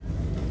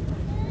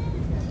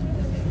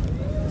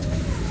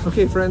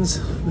Okay,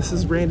 friends, this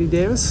is Randy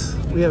Davis.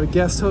 We have a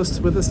guest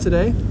host with us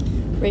today.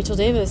 Rachel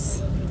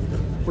Davis.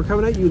 We're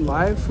coming at you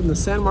live from the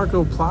San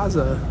Marco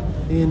Plaza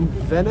in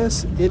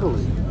Venice,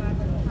 Italy.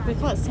 We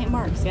call it St.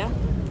 Mark's, yeah?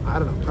 I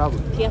don't know,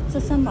 probably. Piazza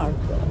San Marco.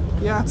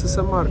 Yeah, it's a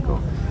San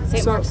Marco.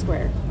 St. Mark's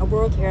Square, a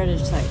World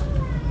Heritage Site.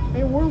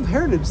 A World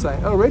Heritage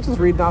Site. Oh, Rachel's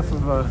reading off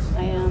of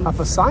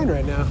a sign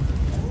right now.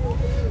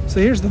 So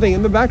here's the thing.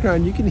 In the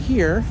background, you can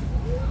hear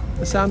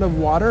the sound of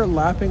water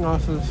lapping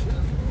off of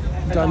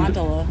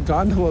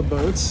gondola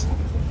boats.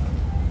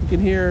 You can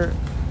hear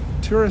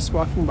tourists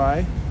walking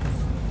by.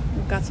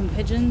 We've got some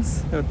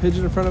pigeons. Got a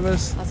pigeon in front of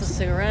us. Lots of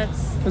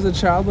cigarettes. There's a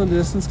child in the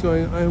distance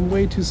going, "I'm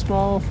way too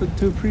small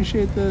to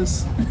appreciate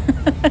this."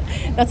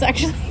 That's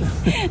actually,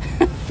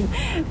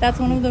 that's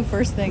one of the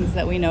first things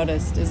that we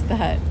noticed is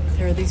that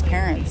there are these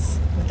parents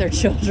with their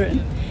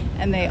children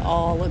and they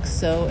all look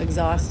so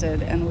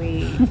exhausted. And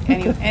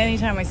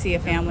anytime I see a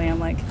family, I'm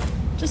like,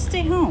 just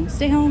stay home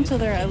till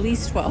they're at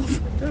least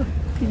 12. Yeah, you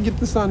can get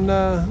this on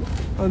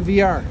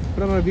VR.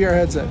 Put on a VR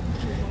headset.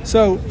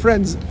 So,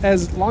 friends,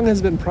 as long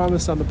as been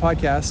promised on the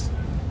podcast,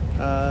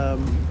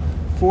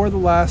 for the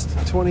last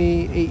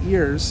 28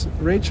 years,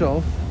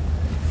 Rachel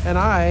and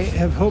I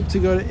have hoped to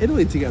go to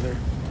Italy together.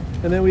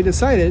 And then we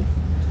decided,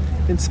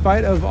 in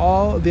spite of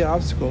all the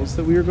obstacles,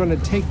 that we were going to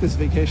take this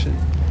vacation.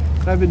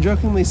 And I've been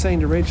jokingly saying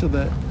to Rachel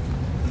that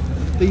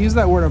they use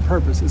that word on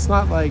purpose. It's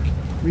not like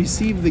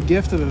receive the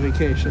gift of a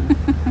vacation.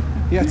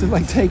 You have to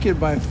take it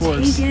by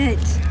force. Take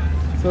it.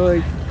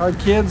 So our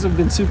kids have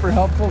been super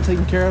helpful,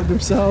 taking care of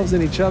themselves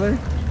and each other.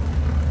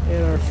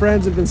 And our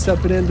friends have been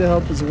stepping in to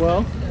help as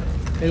well.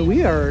 And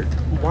we are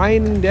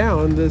winding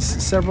down this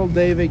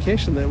several-day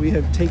vacation that we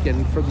have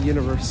taken for the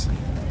universe.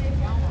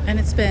 And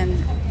it's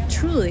been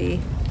truly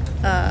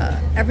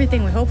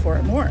everything we hope for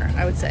and more,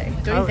 I would say.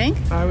 Don't you think?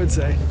 I would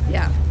say.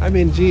 Yeah. I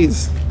mean,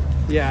 geez.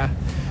 Yeah.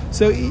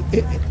 So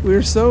we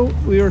were so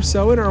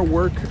in our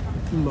work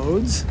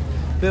modes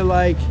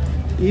that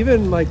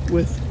even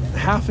with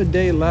half a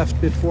day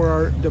left before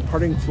our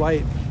departing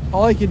flight,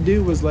 all I could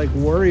do was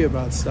worry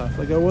about stuff.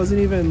 I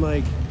wasn't even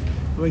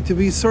did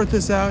we sort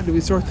this out? Did we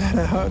sort that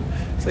out?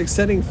 It's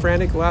sending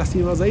frantic last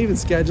emails. I even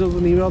scheduled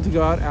an email to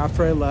go out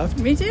after I left.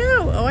 Me too.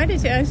 Oh, I did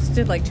too. I just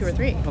did 2 or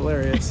 3.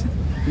 Hilarious.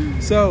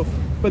 So,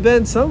 but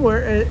then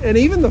somewhere, and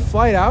even the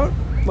flight out,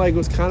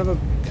 was kind of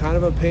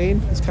a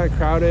pain. It's kind of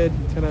crowded,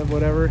 kind of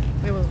whatever.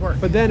 It was work.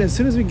 But then as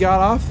soon as we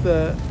got off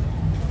the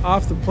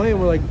plane,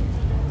 we're like,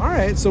 all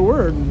right, so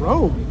we're in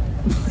Rome.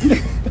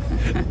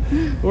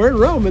 We're in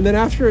Rome. And then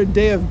after a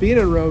day of being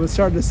in Rome, it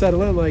started to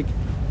settle in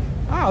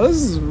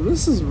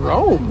this is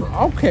Rome.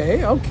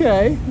 Okay.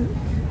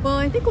 Well,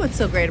 I think what's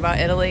so great about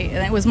Italy,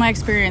 and it was my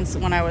experience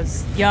when I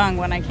was young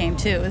when I came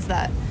too, is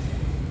that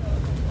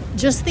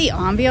just the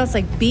ambiance,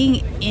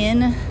 being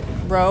in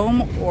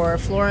Rome or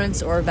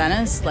Florence or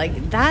Venice,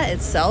 that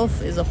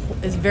itself is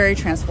very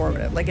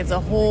transformative.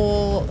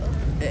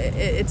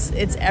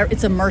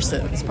 It's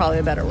immersive. It's probably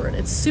a better word.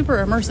 It's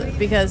super immersive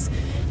because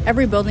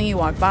every building you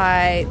walk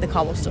by, the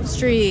cobblestone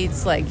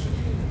streets,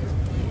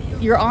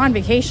 you're on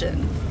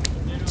vacation.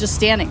 Just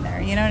standing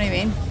there, you know what I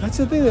mean? That's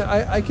the thing that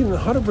I can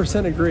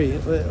 100% agree.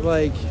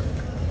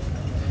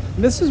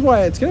 This is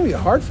why it's going to be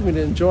hard for me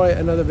to enjoy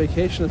another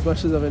vacation as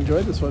much as I've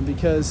enjoyed this one,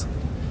 because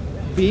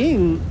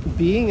being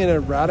in a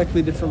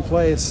radically different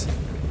place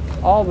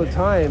all the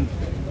time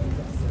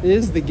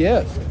is the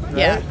gift.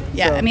 Right?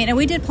 Yeah. So, and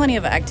we did plenty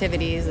of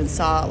activities and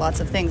saw lots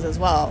of things as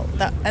well.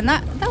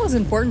 That was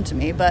important to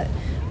me, but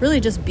really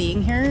just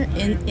being here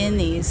in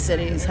these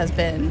cities has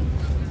been,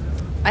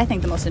 I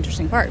think, the most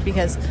interesting part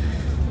because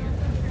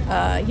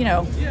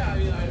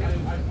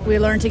we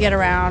learned to get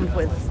around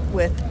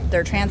with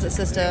their transit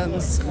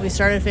systems. We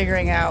started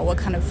figuring out what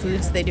kind of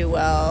foods they do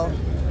well.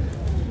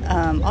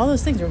 All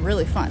those things are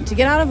really fun to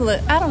get out of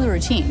the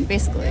routine.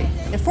 Basically,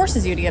 it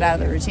forces you to get out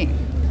of the routine.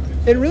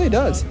 It really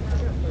does.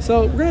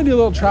 So we're gonna do a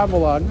little travel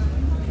log,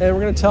 and we're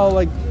gonna tell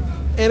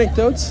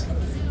anecdotes.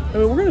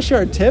 We're gonna share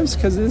our tips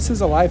because this is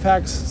a life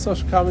hacks,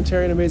 social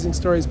commentary, and amazing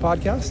stories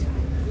podcast.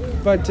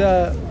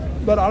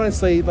 But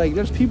honestly,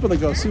 there's people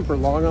that go super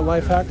long on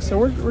life hacks, so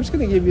we're just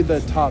going to give you the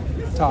top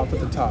at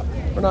the top.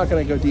 We're not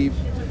going to go deep.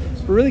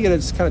 We're really going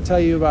to just kind of tell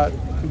you about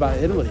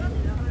Italy.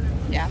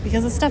 Yeah,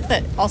 because it's stuff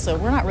that also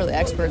we're not really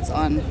experts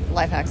on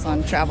life hacks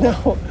on travel.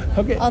 No,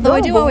 okay. Although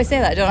I do always say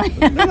that,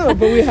 don't I? No,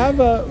 but we have.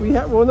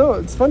 Well, no,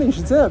 it's funny you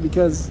should say that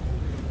because,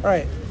 all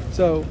right.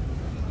 So,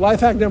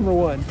 life hack number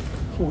 1,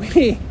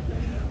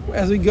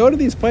 as we go to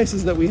these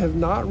places that we have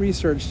not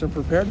researched and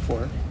prepared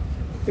for,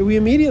 we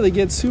immediately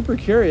get super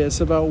curious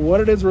about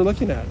what it is we're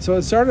looking at. So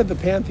it started at the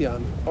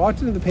Pantheon. I walked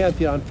into the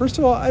Pantheon. First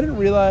of all, I didn't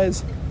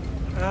realize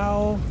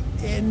how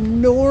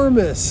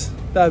enormous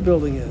that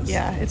building is.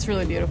 Yeah, it's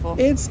really beautiful.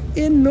 It's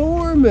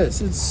enormous.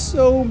 It's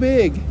so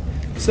big.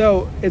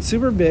 So it's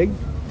super big.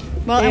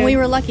 Well, and we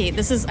were lucky. I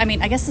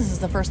guess this is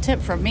the first tip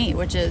from me,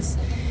 which is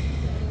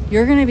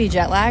you're going to be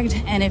jet lagged.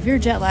 And if you're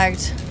jet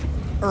lagged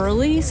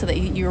early so that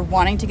you're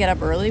wanting to get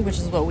up early, which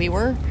is what we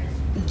were,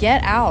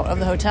 get out of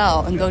the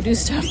hotel and go do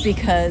stuff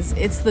because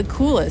it's the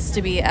coolest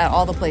to be at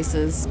all the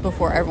places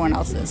before everyone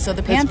else is. So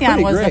the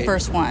Pantheon was the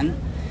first one.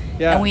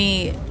 Yeah. And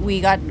we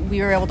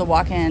were able to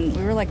walk in.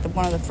 We were like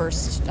one of the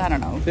first, I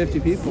don't know, 50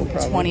 people,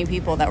 probably 20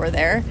 people that were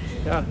there.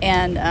 Yeah.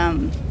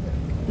 And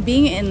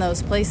being in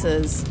those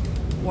places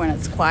when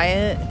it's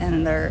quiet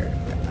and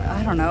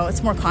I don't know,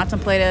 it's more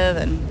contemplative,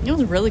 and it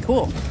was really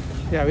cool.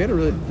 Yeah, we had a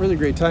really, really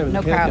great time in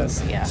the Pantheon.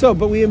 Crowds, yeah. So,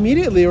 but we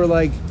immediately were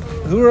like,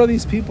 who are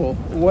these people?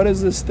 What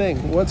is this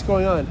thing? What's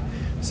going on?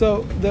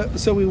 So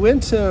we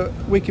went to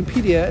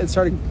Wikipedia and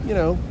started,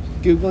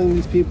 Googling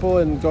these people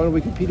and going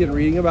to Wikipedia and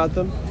reading about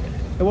them.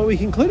 And what we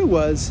concluded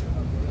was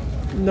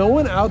no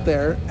one out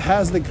there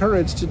has the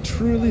courage to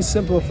truly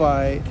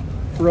simplify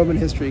Roman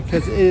history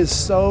because it is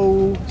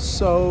so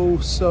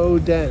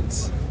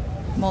dense.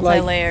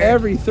 Multi-layered. Like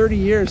every 30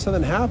 years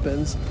something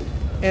happens,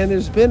 and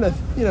there's been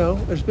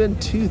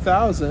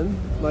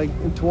 2,000 like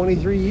in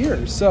 23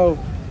 years. So,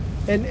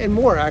 and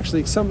more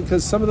actually,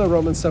 because some of the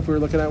Roman stuff we were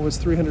looking at was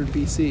 300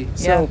 BC.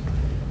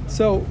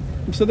 So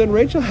then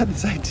Rachel had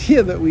this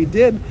idea that we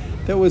did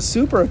that was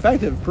super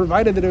effective,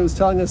 provided that it was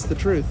telling us the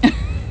truth,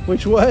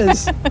 which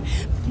was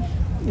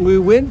we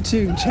went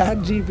to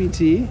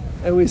ChatGPT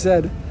and we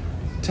said,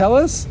 tell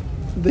us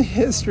the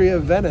history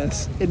of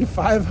Venice in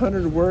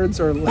 500 words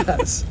or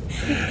less.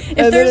 If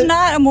there's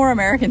not a more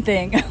American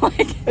thing,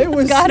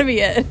 it's got to be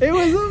it. It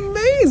was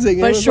amazing.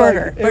 But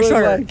shorter.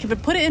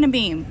 Put it in a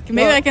beam.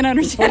 Maybe I can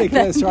understand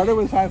that. I started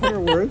with 500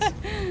 words,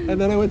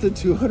 and then I went to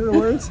 200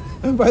 words,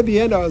 and by the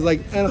end I was like,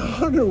 and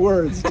 100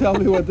 words, tell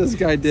me what this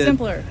guy did.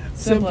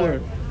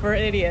 Simpler. For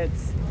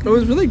idiots. It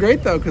was really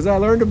great, though, because I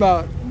learned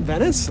about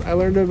Venice, I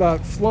learned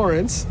about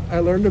Florence, I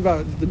learned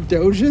about the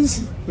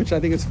Doges, which I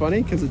think is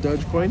funny because of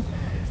Dogecoin.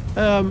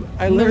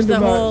 I learned the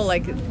about whole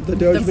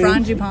the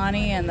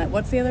Frangipani and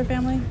what's the other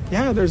family?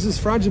 Yeah, there's this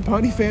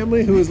Frangipani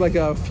family who is like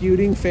a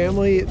feuding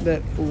family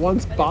that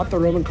once bought the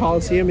Roman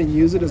Colosseum and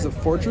used it as a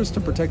fortress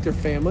to protect their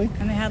family.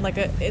 And they had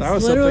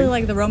it's literally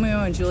like the Romeo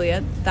and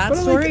Juliet. That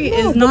story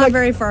is not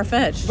very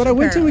far-fetched. But I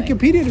went to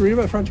Wikipedia to read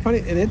about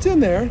Frangipani, and it's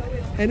in there,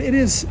 and it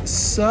is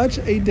such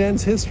a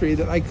dense history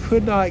that I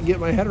could not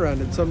get my head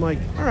around it. So I'm like,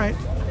 all right,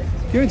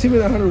 give it to me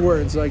in 100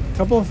 words. Like, a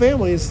couple of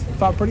families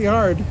fought pretty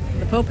hard.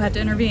 The Pope had to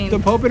intervene. The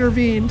Pope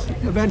intervened.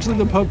 Eventually,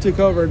 the Pope took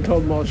over and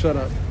told them all, shut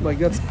up. Like,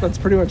 that's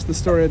pretty much the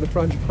story of the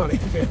Frangipani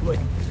family.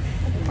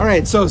 All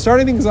right, so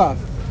starting things off,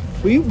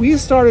 we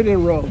started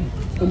in Rome.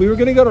 And we were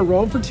going to go to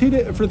Rome for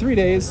 3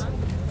 days,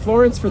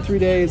 Florence for 3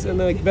 days, and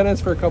then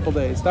Venice for a couple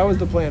days. That was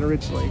the plan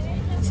originally.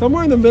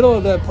 Somewhere in the middle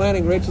of that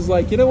planning, Rachel's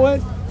like, you know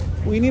what?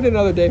 We need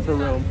another day for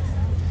Rome.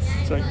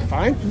 So I'm like,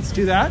 fine, let's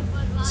do that.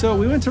 So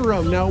we went to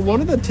Rome. Now,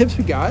 one of the tips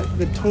we got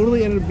that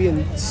totally ended up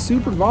being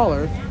super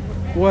baller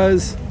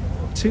was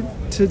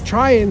to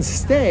try and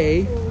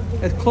stay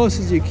as close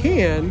as you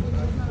can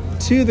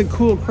to the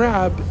cool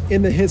crab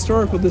in the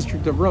historical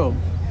district of Rome.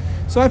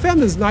 So I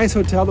found this nice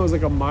hotel that was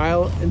like a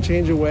mile and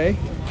change away.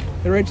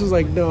 And Rachel's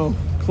like, no,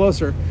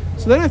 closer.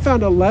 So then I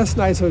found a less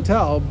nice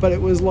hotel, but it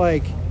was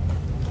like,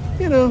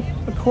 a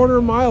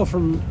quarter mile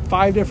from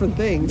 5 different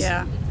things.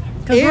 Yeah.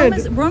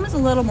 Because Rome is a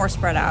little more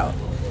spread out,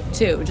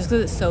 too, just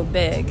because it's so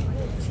big.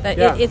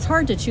 That it's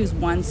hard to choose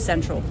one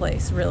central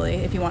place, really,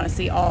 if you want to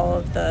see all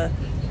of the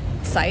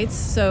sites.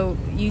 So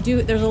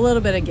there's a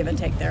little bit of give and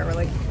take there. We're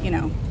like,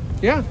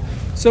 Yeah.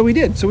 So we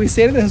did. So we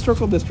stayed in the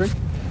historical district.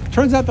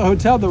 Turns out the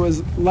hotel that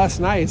was less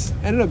nice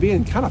ended up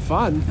being kind of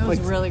fun. It was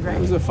really great. It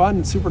was a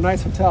fun, super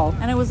nice hotel.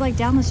 And it was like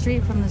down the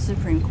street from the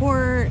Supreme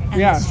Court, and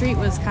the street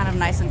was kind of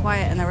nice and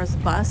quiet, and there was a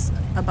bus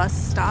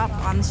stop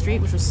on the street,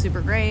 which was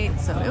super great.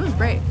 So it was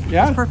great.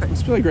 Yeah, it was perfect. It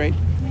was really great.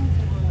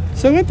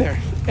 So we went there.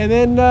 And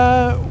then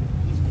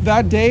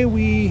that day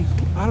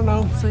I don't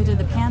know. So we did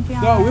the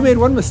Pantheon. No, we made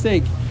one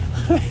mistake.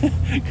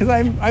 Because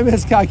I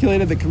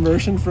miscalculated the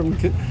conversion from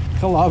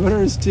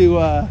kilometers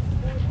to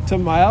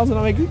miles, and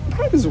I'm like, we could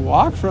probably just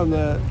walk from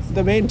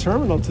the main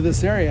terminal to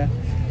this area.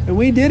 And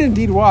we did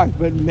indeed walk,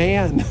 but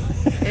man,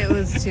 it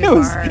was too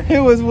far. It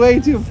was way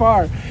too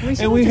far. We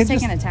should have just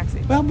taken a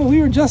taxi. Well, but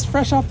we were just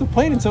fresh off the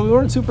plane, and so we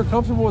weren't super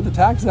comfortable with the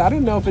taxis. I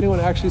didn't know if anyone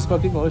actually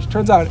spoke English.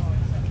 Turns out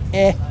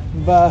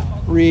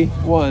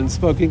everyone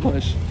spoke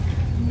English.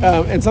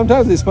 And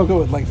sometimes they spoke it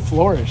with like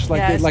flourish,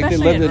 like they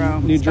lived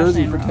in New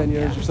Jersey for 10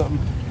 years or something.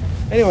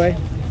 Anyway,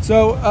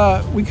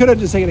 so we could have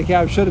just taken a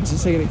cab, should have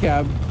just taken a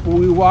cab.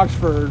 We walked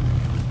for,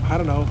 I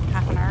don't know.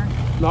 Half an hour?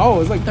 No, it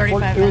was like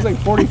 35 it was like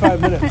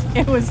 45 minutes.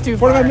 It was too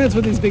 45 minutes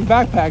with these big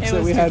backpacks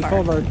that we had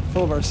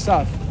full of our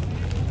stuff.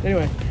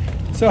 Anyway,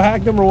 so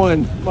hack number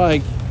 1,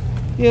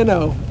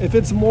 if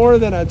it's more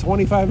than a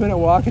 25-minute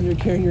walk and you're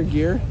carrying your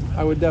gear,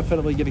 I would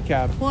definitely get a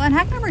cab. Well, and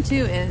hack number 2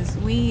 is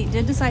we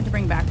did decide to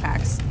bring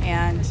backpacks,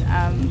 and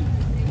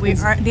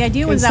the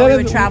idea was that we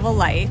would travel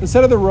light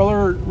instead of the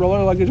roller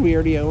luggage we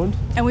already owned,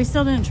 and we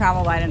still didn't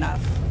travel light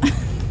enough.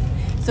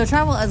 So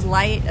travel as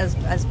light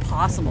as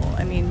possible.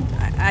 I mean,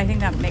 I think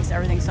that makes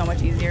everything so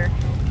much easier.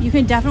 You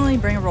can definitely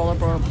bring a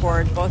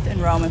rollerboard both in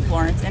Rome and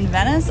Florence. In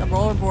Venice, a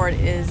rollerboard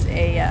is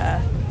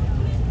a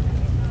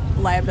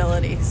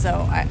liability.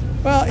 So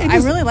Well, I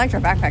really liked our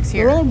backpacks the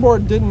here.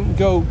 rollerboard didn't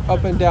go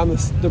up and down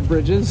the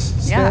bridges,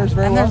 stairs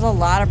very and well. there's a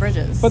lot of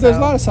bridges. But there's a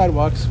lot of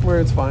sidewalks where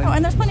it's fine. Oh,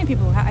 and there's plenty of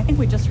people who I think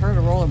we just heard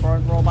a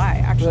rollerboard roll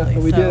by, actually. Yeah,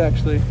 we did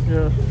actually,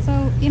 yeah.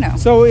 So, you know.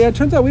 So, yeah, it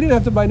turns out we didn't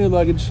have to buy new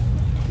luggage,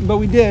 but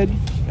we did,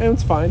 and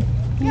it's fine.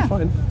 Yeah. It's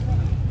fine.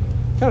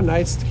 Kind of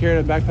nice to carry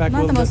in a backpack.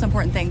 Not the most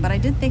important thing, but I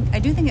do think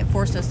it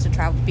forced us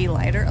to be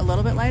lighter, a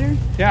little bit lighter.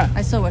 Yeah.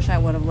 I still wish I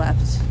would have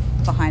left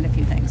behind a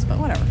few things, but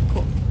whatever.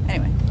 Cool.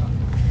 Anyway,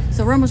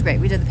 so Rome was great.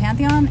 We did the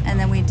Pantheon, and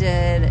then we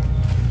did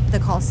the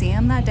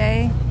Colosseum that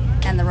day,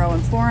 and the Roman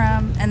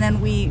Forum, and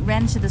then we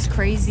ran into this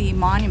crazy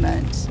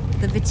monument,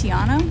 the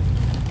Vitiano.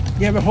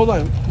 Yeah, but hold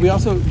on. We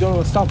also don't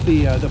want to stop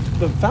the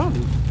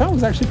fountain. The fountain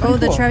was actually pretty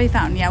cool. Oh, the Trevi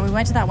Fountain. Yeah, we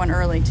went to that one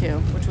early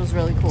too, which was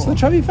really cool. So the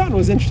Trevi Fountain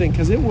was interesting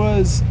because I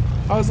was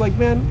like,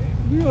 man,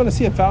 we want to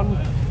see a fountain.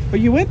 But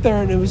you went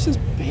there and it was just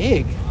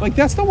big. Like,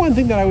 that's the one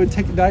thing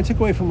that I took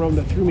away from Rome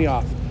that threw me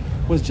off,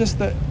 was just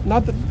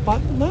not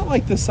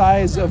like the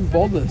size of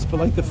boldness, but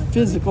like the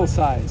physical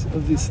size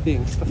of these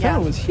things. The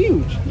fountain was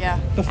huge.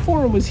 Yeah. The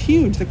Forum was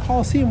huge. The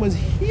Colosseum was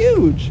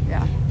huge.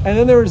 Yeah. And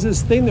then there was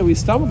this thing that we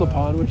stumbled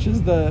upon, which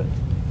is the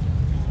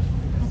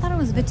I thought it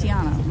was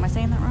Vitiano. Am I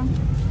saying that wrong?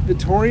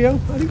 Vittorio?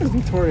 I think it was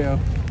Vittorio.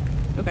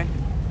 Okay.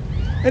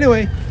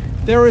 Anyway,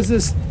 there was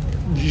this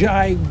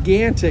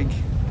gigantic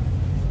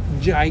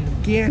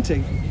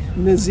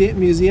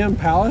museum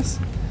palace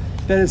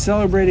that is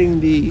celebrating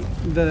the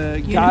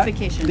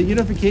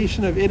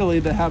unification of Italy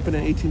that happened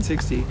in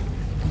 1860.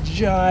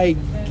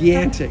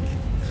 Gigantic.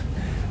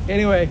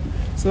 Anyway,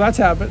 so that's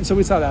happened. So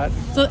we saw that.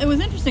 So it was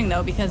interesting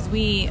though, because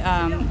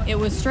it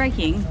was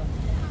striking,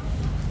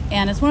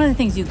 and it's one of the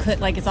things you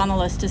could it's on the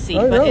list to see.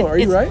 Oh, no, are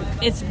you right?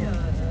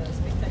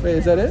 Wait,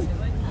 is that it?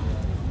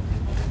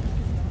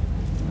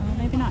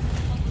 Maybe not.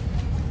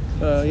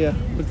 Yeah,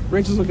 but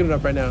Rachel's looking it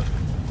up right now.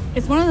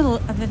 It's one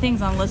of the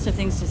things on the list of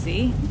things to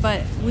see,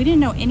 but we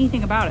didn't know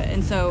anything about it,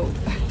 and so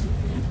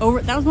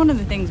that was one of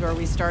the things where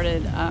we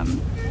started.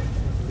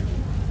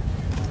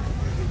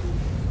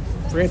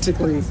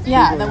 Frantically.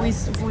 Yeah, that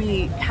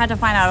we had to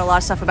find out a lot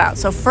of stuff about.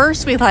 So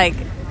first we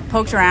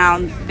poked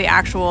around the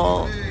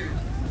actual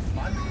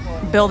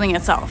building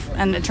itself,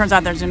 and it turns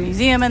out there's a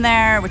museum in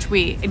there, which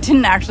we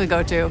didn't actually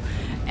go to,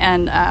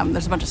 and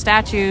there's a bunch of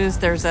statues.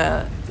 There's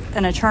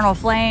an eternal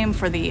flame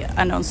for the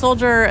unknown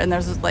soldier, and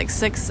there's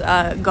 6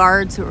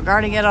 guards who are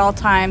guarding it at all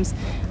times,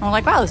 and we're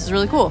like, wow, this is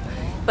really cool.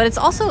 But it's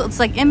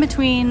in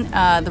between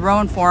the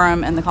Roman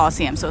Forum and the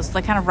Colosseum, so it's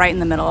kind of right in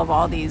the middle of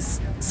all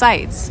these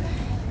sites.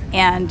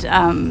 And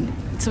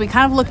so we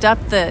kind of looked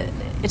up the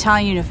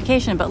Italian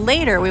unification, but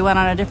later we went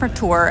on a different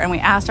tour and we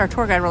asked our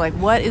tour guide, we're like,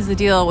 what is the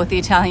deal with the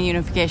Italian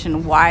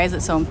unification? Why is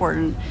it so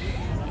important?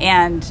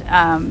 And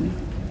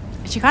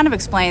she kind of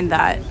explained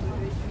that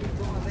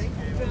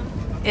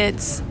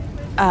it's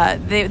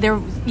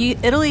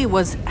Italy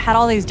had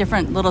all these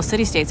different little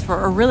city-states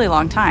for a really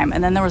long time,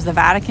 and then there was the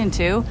Vatican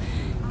too,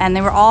 and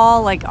they were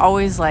all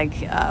always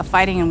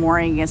fighting and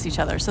warring against each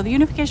other. So the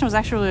unification was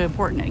actually really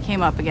important. It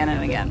came up again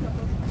and again.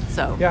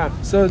 So yeah,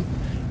 so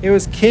it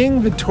was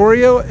King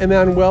Vittorio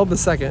Emanuele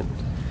II.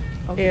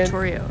 Oh,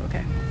 Vittorio,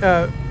 okay.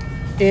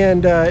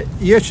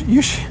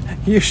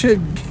 You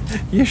should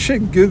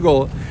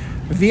Google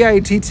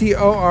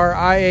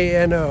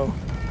Vittoriano.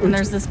 And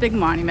there's this big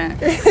monument.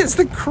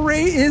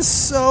 It's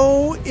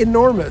so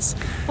enormous.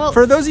 Well,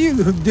 for those of you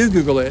who do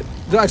Google it,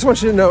 I just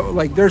want you to know,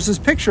 there's this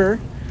picture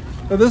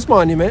of this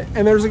monument,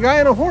 and there's a guy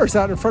on a horse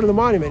out in front of the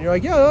monument. You're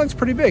like, yeah, that looks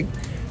pretty big.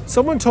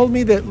 Someone told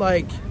me that,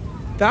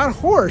 that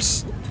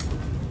horse,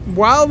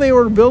 while they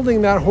were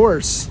building that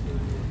horse,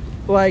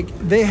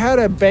 they had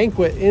a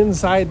banquet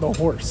inside the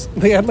horse.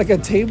 They had a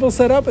table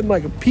set up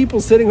and people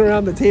sitting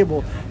around the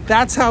table.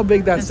 That's how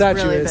big that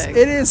statue really is. Big.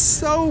 It is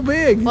so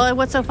big. Well,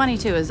 what's so funny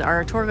too is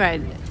our tour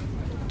guide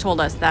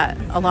told us that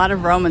a lot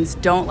of Romans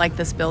don't like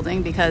this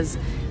building because,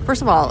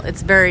 first of all,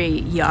 it's very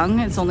young.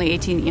 It's only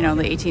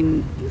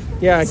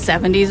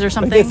 1870s or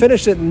something. They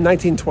finished it in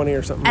 1920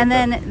 or something. And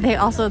then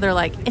they're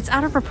like, it's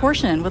out of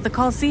proportion with the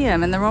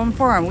Colosseum and the Roman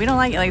Forum. We don't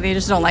like it. They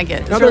just don't like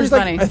it. It's really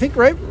funny. I think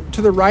right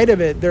to the right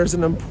of it, there's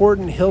an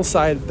important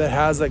hillside that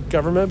has a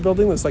government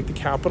building that's the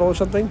Capitol or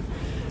something.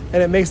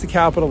 And it makes the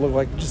Capitol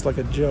look like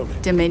a joke.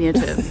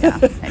 Diminutive, yeah.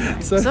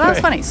 Anyway. So that was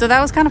funny. So that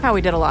was kind of how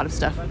we did a lot of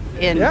stuff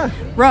in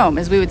Rome,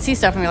 is we would see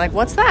stuff and be like,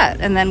 what's that?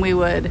 And then we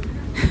would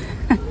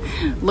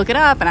look it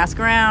up and ask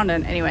around.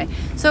 And anyway,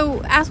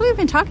 so as we've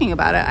been talking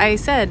about it, I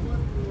said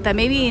that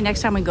maybe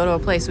next time we go to a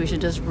place, we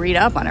should just read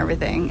up on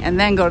everything and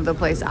then go to the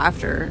place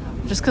after.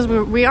 Just because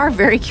we are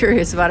very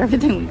curious about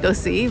everything we go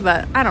see,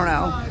 but I don't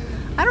know.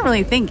 I don't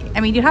really think...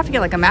 you'd have to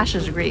get a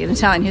master's degree in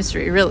Italian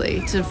history,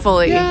 really, to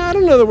fully... Yeah, I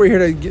don't know that we're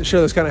here to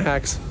share those kind of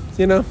hacks,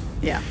 Yeah.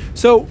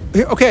 So,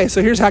 okay,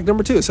 so here's hack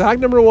number 2. So hack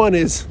number 1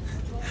 is...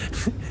 I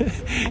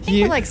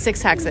think we're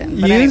 6 hacks in,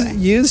 but anyway.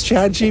 Use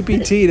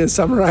ChatGPT to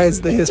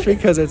summarize the history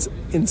because it's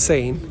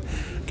insane.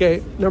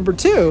 Okay,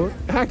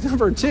 hack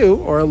number 2,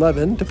 or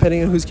 11,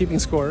 depending on who's keeping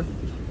score,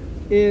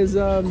 is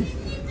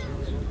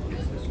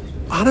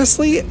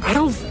honestly, I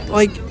don't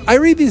like. I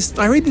read these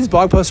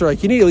blog posts that are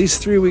like, you need at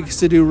least 3 weeks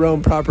to do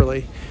Rome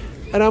properly,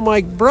 and I'm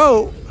like,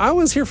 bro, I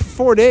was here for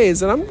 4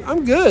 days and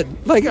I'm good.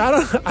 Like, I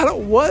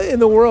don't. What in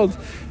the world?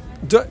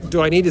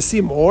 Do I need to see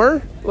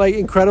more like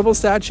incredible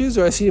statues?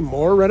 Do I see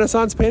more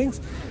Renaissance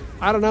paintings?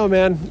 I don't know,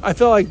 man. I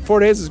feel like 4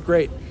 days is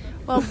great.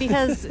 Well,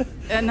 because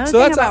another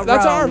So thing about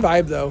that's our Rome,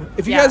 vibe, though.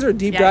 If you Yeah, guys are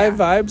deep yeah, dive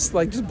yeah. vibes,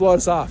 like just blow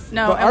us off.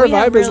 No, but and our we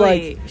have vibe is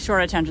really like,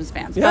 short attention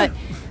spans. Yeah.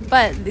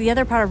 But the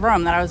other part of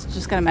Rome that I was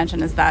just going to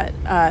mention is that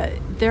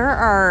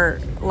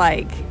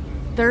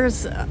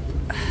there's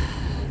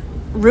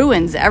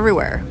ruins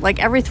everywhere. Like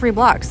every 3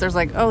 blocks, there's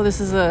like, oh, this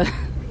is a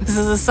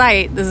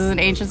site. This is an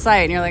ancient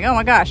site, and you're like, oh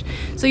my gosh.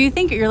 So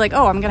you're like,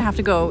 oh, I'm going to have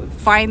to go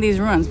find these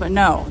ruins, but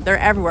no, they're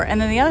everywhere.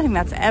 And then the other thing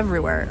that's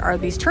everywhere are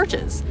these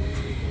churches.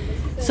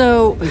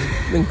 So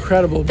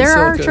incredible. there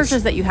are basilicas.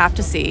 churches that you have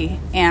to see,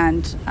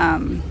 and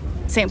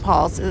St.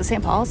 Paul's. Is it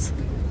St. Paul's?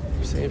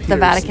 St. Peter's. The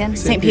Vatican?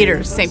 St.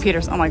 Peter's. St.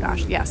 Peter's. Oh my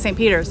gosh. Yeah, St.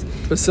 Peter's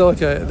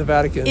Basilica at the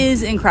Vatican.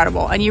 is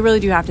incredible, and you really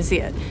do have to see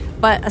it.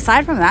 But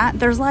aside from that,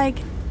 there's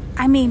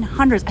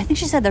hundreds. I think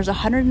she said there's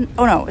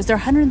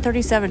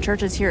 137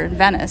 churches here in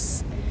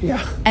Venice.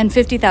 Yeah. And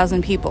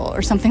 50,000 people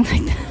or something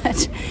like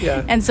that.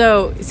 Yeah. And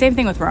so same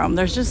thing with Rome.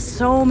 There's just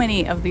so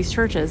many of these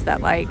churches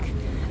that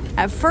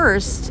at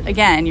first,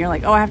 again, you're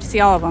like, oh, I have to see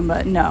all of them,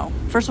 but no.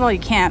 First of all, you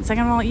can't.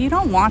 Second of all, you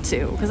don't want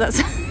to, because that's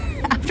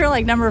after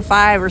number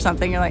 5 or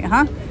something, you're like,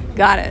 huh?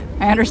 Got it.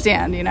 I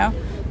understand,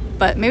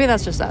 But maybe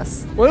that's just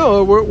us.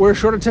 Well, no, we're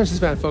short attention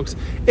span, folks.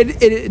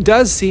 It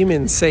does seem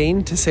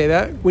insane to say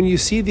that when you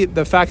see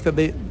the fact that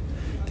they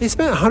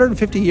spent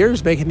 150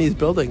 years making these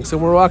buildings,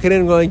 and we're walking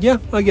in and going, yeah,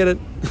 I get it.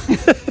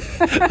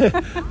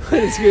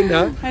 It's good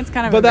now. It's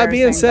kind of. But that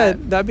being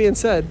embarrassing,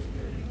 said,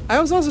 I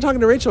was also talking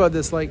to Rachel about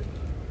this. Like,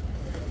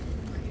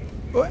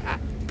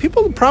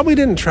 people probably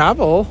didn't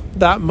travel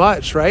that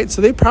much, right? So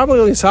they probably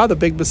only saw the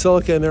big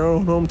basilica in their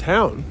own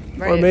hometown,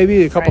 or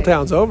maybe a couple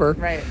towns over.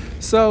 Right.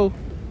 So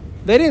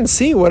they didn't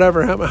see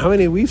how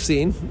many we've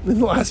seen in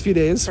the last few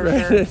days, For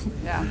right? sure.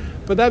 Yeah.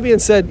 But that being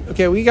said,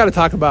 okay, we got to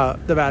talk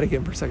about the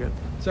Vatican for a second.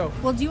 So,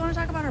 Well, do you want to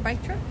talk about our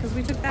bike trip? Because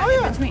we took that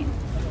yeah. in between.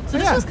 So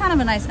this was kind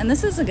of and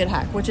this is a good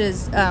hack, which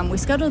is we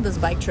scheduled this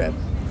bike trip.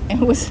 It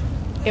was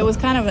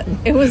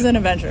an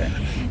adventure.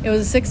 It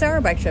was a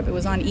 6-hour bike trip. It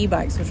was on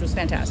e-bikes, which was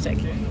fantastic.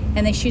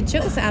 And she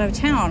took us out of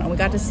town, and we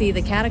got to see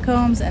the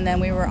catacombs, and then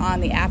we were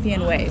on the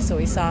Appian Way. So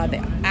we saw the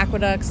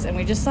aqueducts, and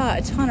we just saw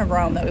a ton of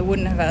Rome that we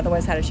wouldn't have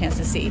otherwise had a chance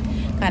to see.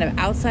 Kind of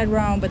outside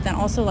Rome, but then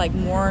also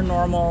more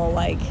normal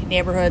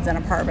neighborhoods and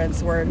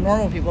apartments where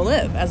normal people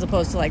live, as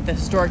opposed to the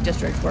historic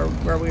district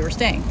where we were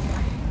staying.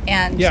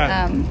 And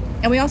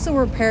and we also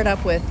were paired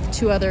up with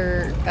 2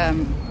 other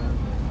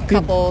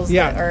couples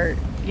that are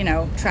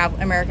travel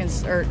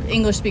Americans or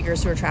English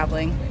speakers who are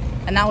traveling,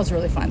 and that was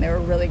really fun. They were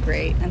really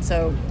great, and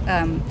so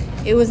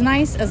it was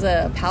nice as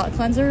a palate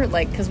cleanser,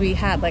 because we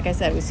had, like I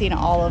said, we've seen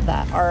all of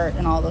that art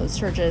and all those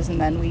churches, and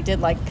then we did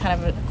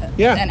kind of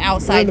an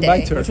outside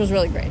day, which was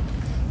really great.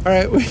 All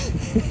right,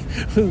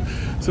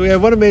 so we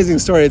have one amazing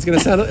story. It's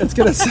gonna sound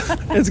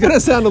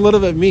a little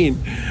bit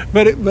mean,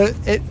 but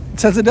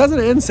since it doesn't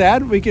end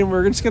sad, we're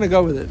just gonna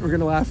go with it. We're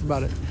gonna laugh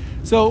about it.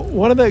 So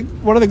one of the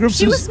groups,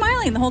 she was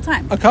smiling the whole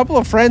time. A couple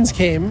of friends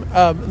came.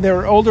 They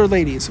were older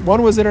ladies.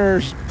 One was in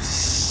her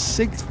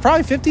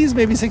probably 50s,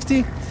 maybe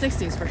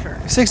 60s for sure.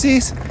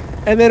 60s,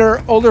 and then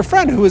her older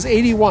friend who was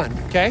 81.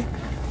 Okay,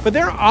 but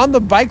they're on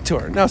the bike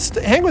tour. Now,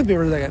 hang with me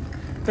for a second.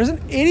 There's an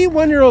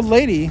 81-year-old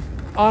lady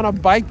on a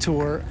bike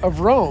tour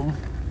of Rome,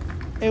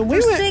 and we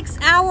went 6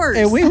 hours,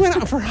 and we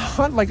went for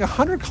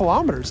 100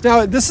 kilometers.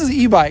 Now, this is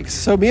e-bikes,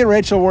 so me and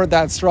Rachel weren't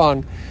that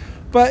strong,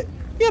 but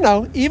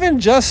even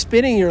just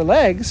spinning your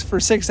legs for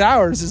 6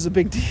 hours is a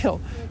big deal.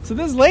 So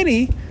this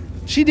lady,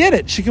 she did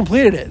it. She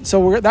completed it.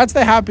 So that's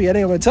the happy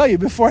ending I'm going to tell you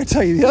before I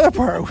tell you the other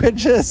part,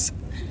 which is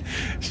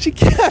she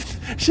kept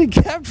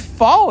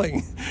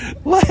falling.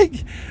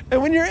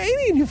 And when you're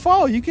 80 and you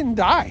fall, you can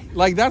die.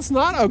 That's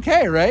not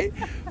okay, right?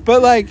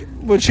 But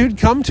when she'd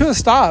come to a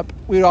stop,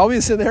 we'd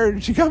always sit there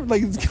and she'd come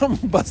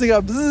buzzing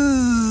up,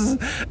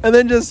 and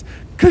then just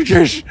and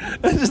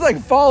just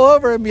fall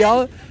over and be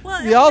all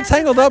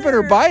tangled up in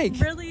her bike.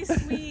 Really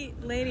sweet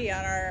lady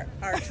on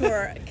our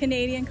tour,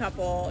 Canadian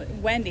couple,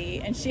 Wendy,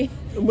 and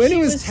Wendy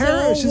was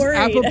terrible. So She's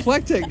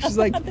apoplectic. She's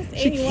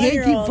she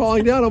can't keep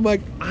falling down. I'm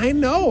like, I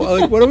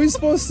know. What are we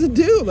supposed to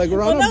do?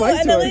 We're on a bike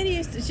and tour. the lady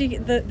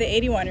the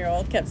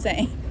 81-year-old kept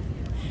saying,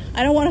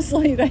 I don't want to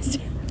slow you guys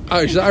down.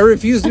 I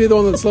refuse to be the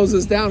one that slows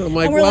us down. I'm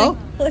like, well,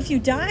 if you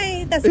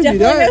die, that's definitely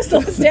going to slow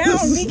us down.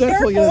 This is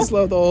definitely going to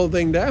slow the whole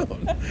thing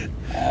down.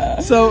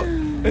 So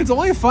it's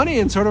only funny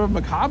in sort of a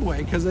macabre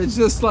way, because it's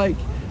just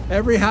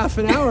every half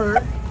an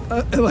hour,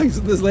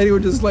 this lady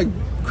would just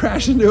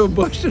crash into a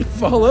bush and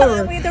fall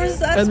over, there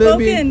was and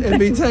then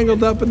be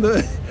tangled up in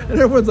the. And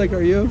everyone's like,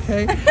 "Are you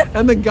okay?"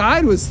 And the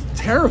guide was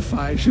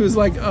terrified. She was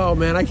like, "Oh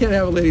man, I can't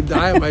have a lady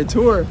die on my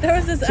tour." There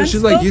was this so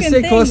she's like, "You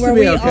stay close to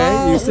me,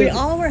 okay?" We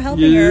all were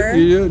helping her.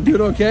 You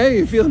doing okay?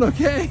 You feeling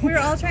okay? We were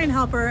all trying to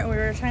help her, and we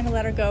were trying to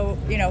let her go.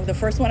 The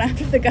first one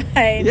after the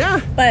guide. Yeah.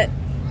 But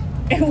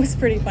It was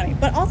pretty funny.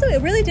 But also,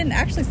 it really didn't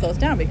actually slow us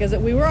down because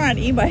we were on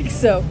e-bikes.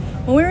 So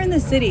when we were in the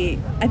city,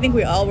 I think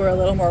we all were a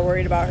little more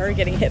worried about her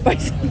getting hit by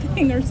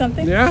something or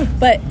something. Yeah.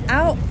 But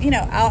out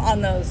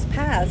on those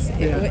paths,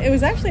 it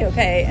was actually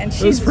okay. And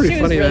she was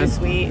really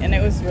sweet, and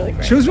it was really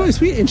great. She was really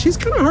sweet, and she's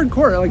kind of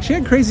hardcore. Like, she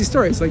had crazy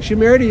stories. Like, she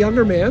married a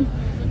younger man.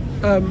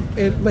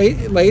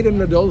 Late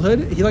in adulthood,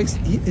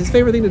 his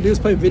favorite thing to do is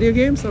play video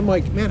games. I'm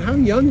like, man, how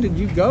young did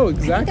you go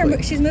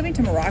exactly? She's moving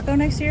to Morocco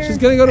next year. She's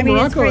going to go to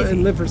Morocco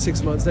and live for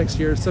 6 months next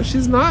year. So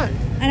she's not.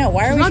 I know.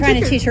 Why are we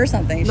trying to teach her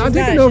something? Not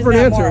taking over an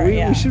answer.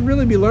 We should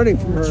really be learning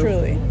from her.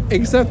 Truly.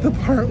 Except the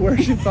part where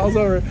she falls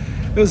over.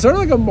 It was sort of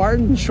like a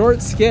Martin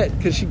Short skit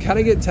because she kind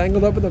of get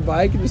tangled up in the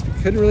bike and just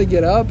couldn't really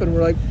get up. And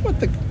we're like,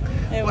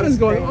 what is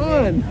going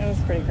on? It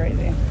was pretty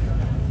crazy.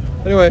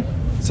 Anyway,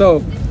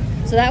 So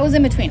that was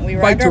in between. We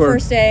arrived our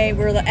first day.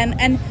 We were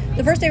and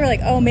the first day we were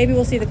like, oh, maybe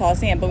we'll see the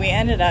Colosseum, but we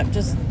ended up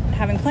just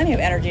having plenty of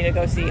energy to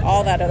go see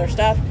all that other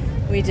stuff.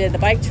 We did the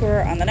bike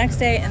tour on the next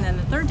day, and then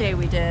the third day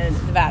we did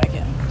the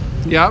Vatican.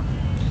 Yep.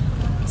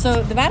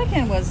 So the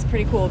Vatican was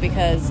pretty cool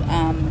because,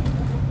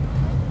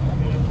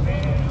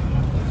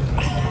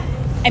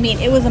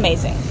 it was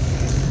amazing.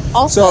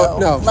 Also,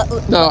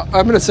 no,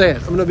 I'm going to say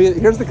it.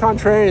 Here's the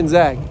contrarian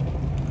Zag.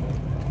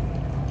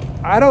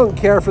 I don't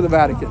care for the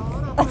Vatican.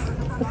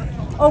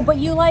 Oh, but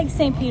you like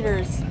St.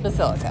 Peter's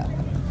Basilica.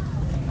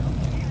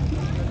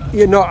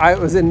 I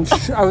was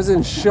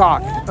in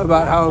shock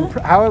about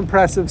how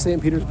impressive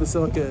St. Peter's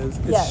Basilica is.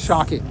 It's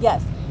shocking.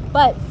 Yes,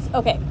 but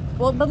okay.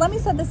 Well, but let me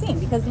set the scene,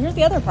 because here's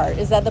the other part: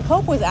 is that the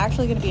Pope was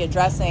actually going to be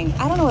addressing.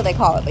 I don't know what they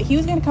call it, but he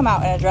was going to come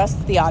out and address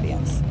the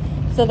audience.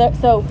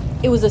 So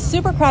it was a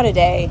super crowded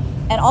day,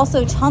 and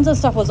also tons of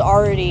stuff was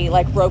already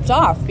roped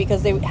off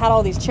because they had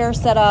all these chairs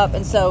set up,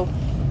 and so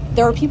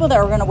there were people that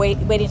were going to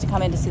waiting to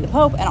come in to see the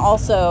Pope, and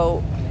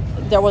also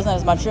there wasn't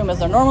as much room as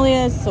there normally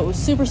is, so it was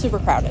super, super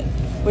crowded,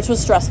 which was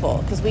stressful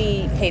because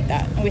we hate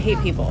that, and we hate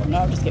people. No,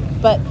 I'm just kidding.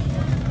 But,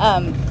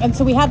 and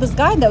so we had this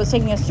guide that was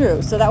taking us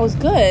through, so that was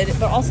good,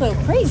 but also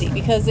crazy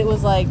because it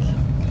was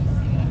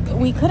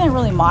we couldn't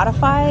really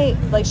modify,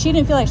 she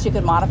didn't feel like she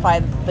could modify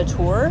the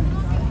tour,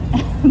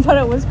 but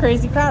it was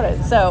crazy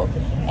crowded. So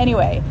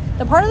anyway,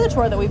 the part of the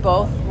tour that we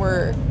both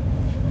were,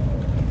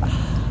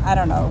 I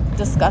don't know,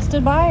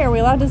 disgusted by? Are we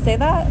allowed to say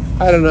that?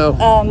 I don't know.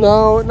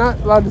 No, not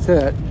allowed to say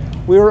that.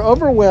 We were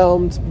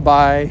overwhelmed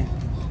by...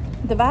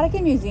 The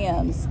Vatican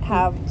museums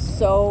have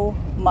so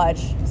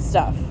much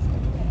stuff.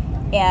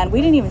 And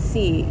we didn't even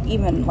see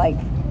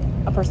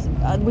a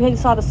person. We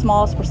saw the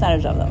smallest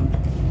percentage of them.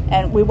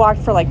 And we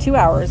walked for 2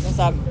 hours and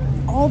saw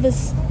all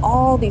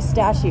these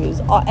statues.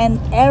 And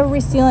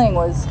every ceiling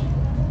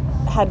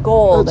had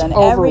gold, and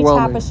every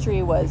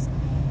tapestry was...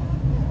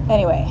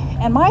 Anyway,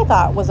 and my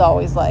thought was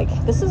always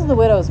this is the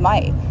widow's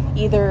mite.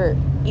 Either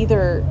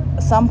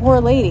some poor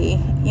lady,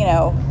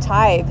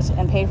 tithed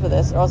and paid for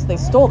this, or else they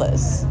stole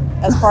this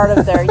as part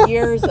of their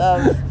years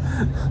of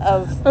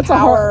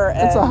power.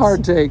 It's a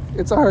hard take.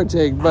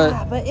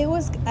 But it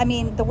was.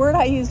 The word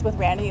I used with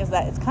Randy is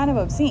that it's kind of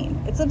obscene.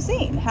 It's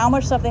obscene how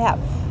much stuff they have,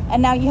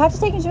 and now you have to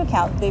take into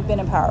account that they've been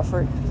in power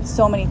for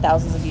so many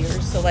thousands of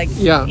years. So I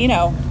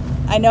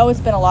know it's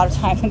been a lot of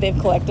time and they've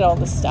collected all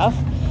this stuff,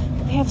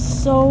 but they have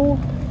so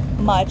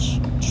much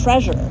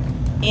treasure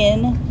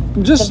in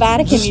the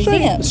Vatican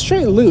Museum.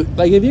 Straight loot.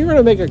 If you're going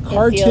to make a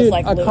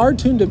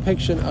cartoon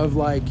depiction of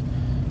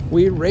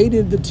we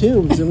raided the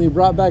tombs and we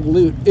brought back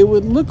loot, it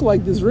would look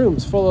like this room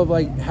is full of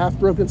half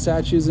broken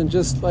statues and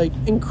just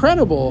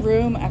incredible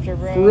room after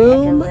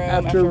room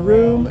after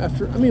room.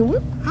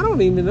 I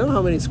don't even know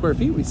how many square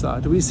feet we saw.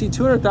 Did we see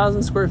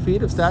 200,000 square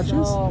feet of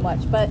statues? So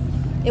much, but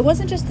it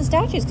wasn't just the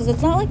statues, because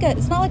it's not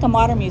like a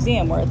modern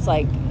museum where it's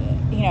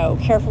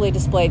carefully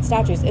displayed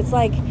statues. It's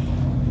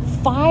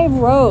 5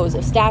 rows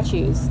of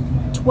statues,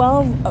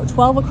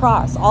 12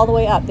 across, all the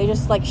way up. They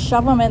just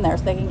shove them in there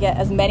so they can get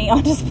as many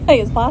on display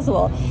as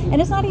possible.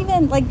 And it's not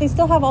even they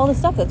still have all the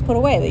stuff that's put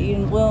away that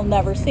you will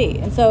never see.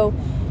 And so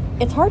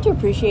it's hard to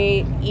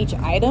appreciate each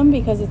item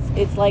because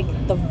it's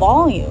the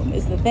volume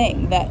is the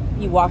thing that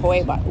you walk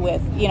away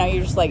with.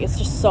 You're just it's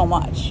just so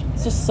much.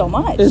 It's just so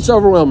much. It's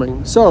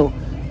overwhelming. So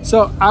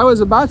I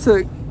was about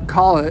to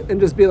call it and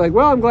just be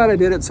well, I'm glad I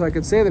did it so I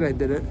could say that I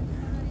did it.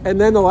 And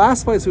then the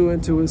last place we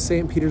went to was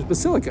St. Peter's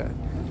Basilica.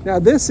 Now,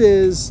 this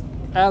is,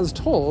 as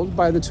told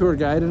by the tour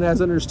guide and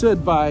as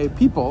understood by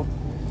people,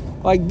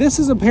 this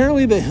is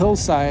apparently the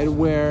hillside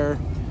where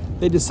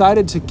they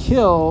decided to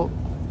kill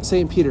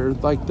St. Peter,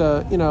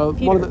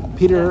 one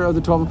of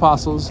the 12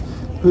 apostles,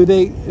 who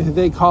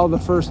they call the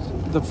first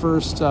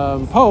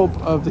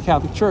pope of the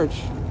Catholic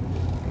Church.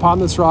 Upon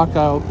this rock,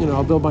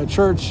 I'll build my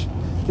church.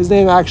 His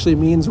name actually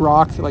means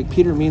rock,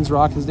 Peter means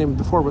rock. His name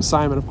before was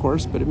Simon, of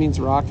course, but it means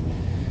rock.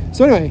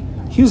 So anyway,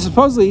 he was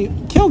supposedly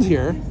killed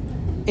here,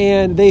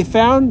 and they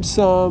found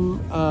some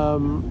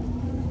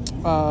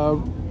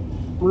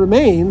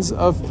remains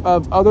of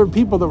other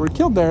people that were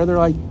killed there. And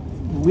they're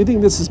we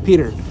think this is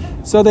Peter.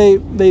 So they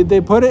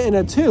put it in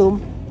a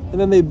tomb, and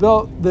then they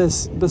built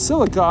this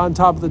basilica on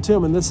top of the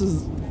tomb, and this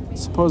is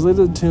supposedly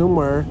the tomb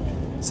where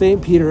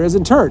St. Peter is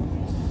interred.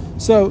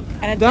 So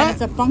And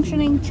it's a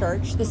functioning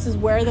church. This is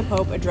where the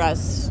Pope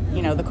addressed,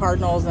 the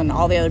cardinals and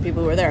all the other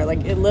people who were there.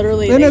 Like, it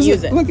literally, they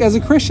use it. Look, as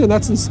a Christian,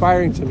 that's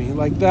inspiring to me.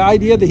 Like, the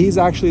idea that he's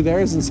actually there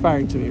is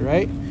inspiring to me,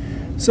 right?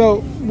 So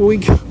when we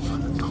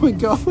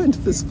go into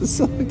this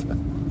basilica,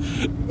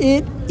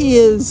 it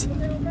is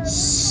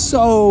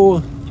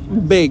so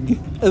big.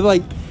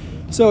 Like,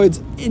 so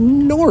it's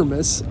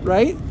enormous,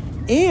 right?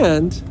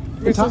 And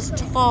it's just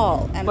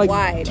tall and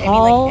wide.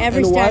 Tall,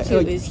 every statue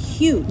is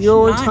huge.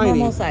 Not tiny.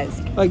 Normal size.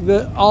 Like,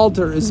 the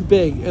altar is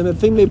big, and the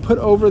thing they put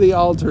over the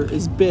altar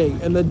is big,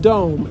 and the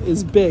dome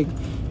is big,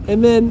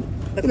 and then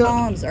the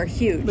columns are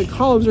huge. The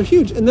columns are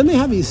huge, and then they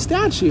have these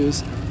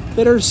statues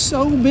that are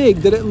so big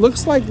that it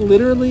looks like,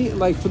 literally,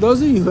 like, for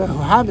those of you who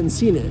haven't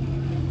seen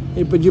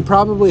it, but you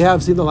probably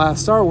have seen the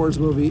last Star Wars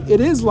movie,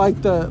 it is like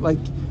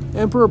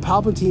Emperor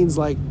Palpatine's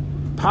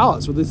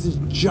palace with these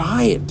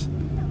giant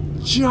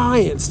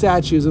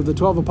statues of the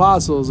 12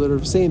 apostles that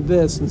are Saint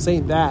this and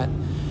Saint that,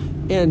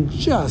 and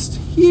just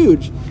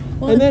huge.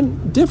 Well, and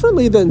then,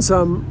 differently than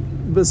some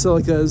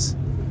basilicas,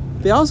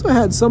 they also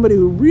had somebody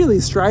who really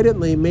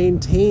stridently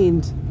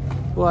maintained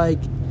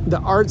the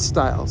art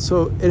style.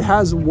 So it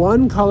has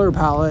one color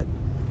palette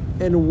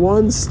and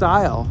one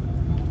style,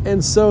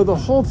 and so the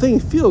whole thing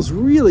feels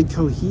really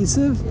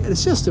cohesive, and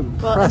it's just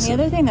impressive. Well, and the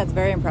other thing that's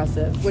very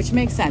impressive, which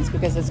makes sense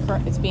because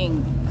it's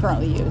being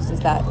currently used,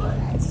 is that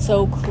it's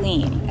so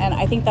clean. And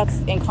I think that's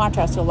in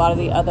contrast to a lot of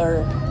the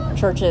other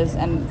churches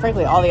and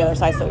frankly all the other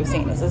sites that we've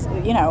seen.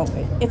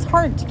 It's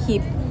hard to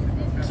keep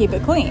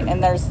it clean,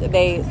 and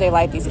they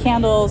light these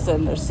candles,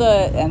 and there's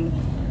soot, and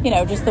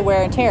just the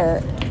wear and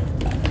tear.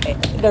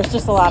 There's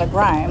just a lot of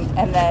grime,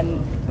 and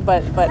then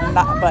but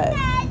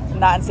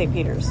not in St.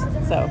 Peter's.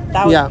 So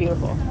that was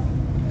beautiful.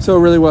 So it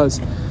really was.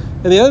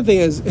 And the other thing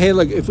is, hey,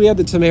 look, if we had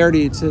the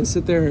temerity to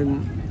sit there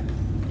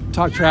and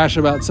talk trash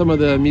about some of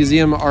the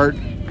museum art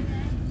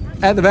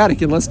at the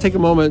Vatican, let's take a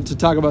moment to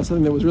talk about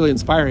something that was really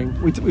inspiring.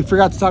 We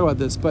forgot to talk about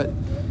this, but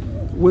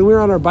when we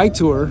were on our bike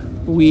tour,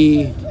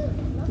 we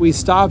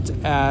stopped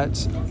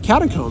at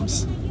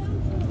catacombs,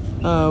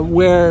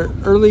 where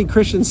early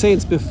Christian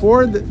saints,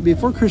 before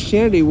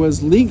Christianity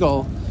was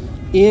legal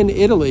in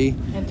Italy,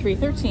 in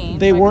 313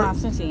 by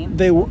Constantine.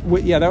 That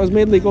was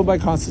made legal by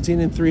Constantine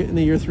in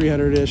the year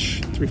 300-ish,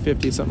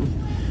 350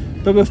 something.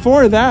 But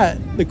before that,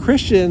 the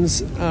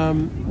Christians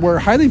were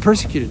highly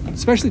persecuted,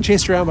 especially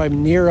chased around by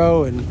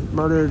Nero and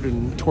murdered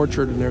and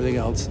tortured and everything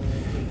else.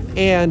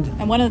 And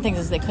one of the things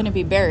is they couldn't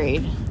be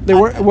buried.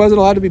 It wasn't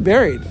allowed to be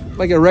buried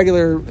in a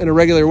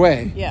regular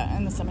way. Yeah,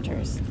 in the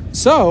cemeteries.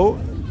 So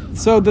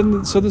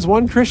this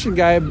one Christian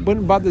guy went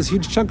and bought this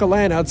huge chunk of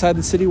land outside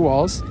the city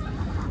walls,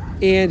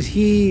 and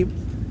he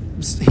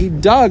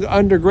dug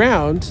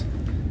underground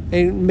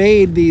and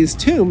made these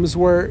tombs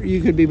where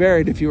you could be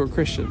buried if you were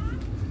Christian.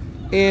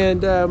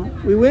 And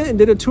we went and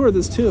did a tour of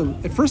this tomb.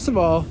 And first of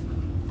all,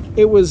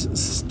 it was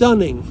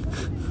stunning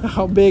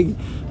how big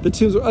the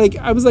tombs were.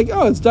 I was like,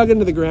 oh, it's dug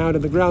into the ground,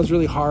 and the ground's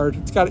really hard.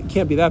 It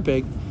can't be that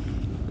big.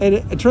 And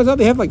it turns out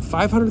they have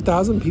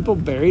 500,000 people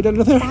buried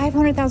under there.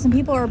 500,000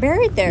 people are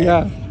buried there.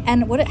 Yeah.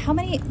 And how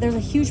many? There's a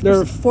huge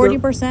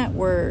 40%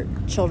 were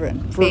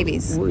children,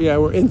 babies.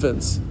 Were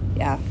infants.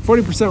 Yeah.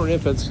 40% were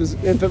infants because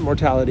infant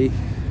mortality.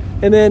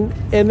 And then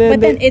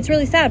it's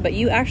really sad. But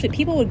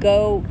people would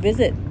go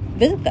visit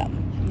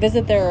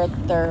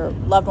their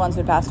loved ones who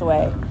had passed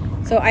away.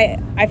 So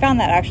I found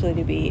that actually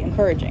to be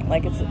encouraging.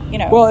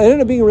 Well, it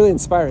ended up being really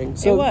inspiring.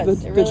 So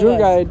the tour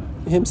guide,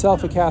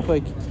 himself a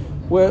Catholic,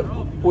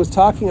 was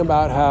talking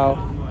about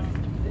how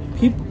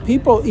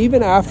people,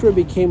 even after it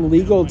became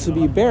legal to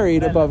be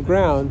buried above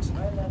ground,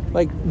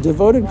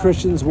 devoted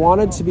Christians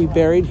wanted to be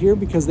buried here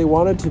because they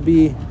wanted to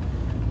be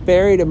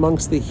buried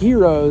amongst the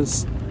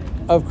heroes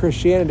of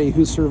Christianity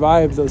who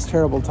survived those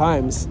terrible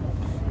times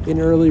in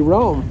early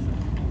Rome.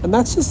 And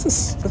that's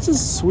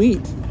just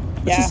sweet.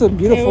 It's just a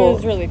beautiful. It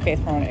was really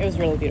faith-promoting. It was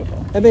really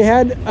beautiful. And they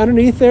had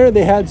underneath there,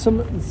 they had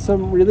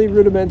some really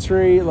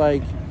rudimentary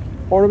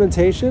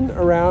ornamentation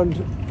around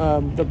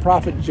the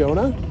prophet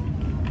Jonah.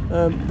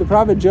 The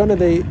prophet Jonah,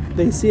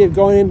 they see it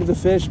going into the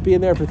fish,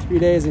 being there for 3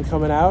 days and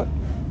coming out,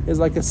 is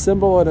like a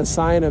symbol and a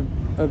sign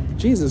of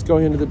Jesus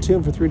going into the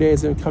tomb for 3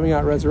 days and coming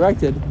out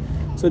resurrected.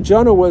 So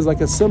Jonah was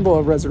like a symbol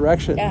of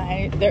resurrection. Yeah,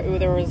 and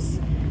there was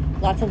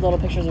lots of little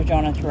pictures of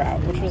Jonah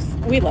throughout, which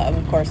we love,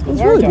 of course. It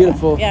was really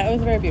beautiful. Yeah, it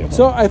was very beautiful.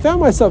 So I found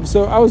myself,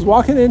 I was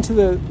walking into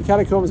the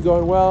catacombs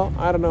going, well,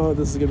 I don't know if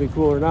this is going to be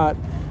cool or not.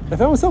 I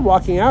found myself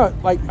walking out.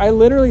 I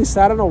literally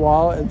sat on a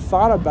wall and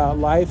thought about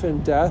life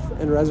and death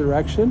and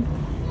resurrection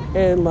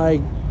and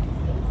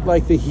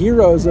the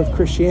heroes of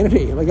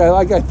Christianity.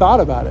 I thought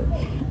about it.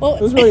 Well,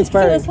 it was really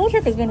inspiring. So this whole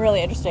trip has been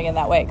really interesting in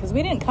that way because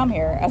we didn't come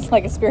here as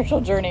a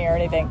spiritual journey or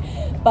anything,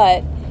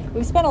 but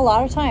we've spent a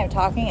lot of time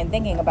talking and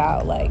thinking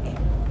about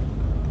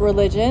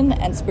religion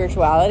and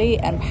spirituality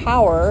and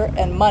power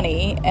and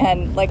money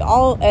and like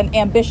all and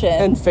ambition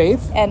and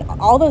faith and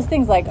all those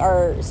things like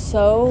are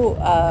so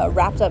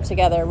wrapped up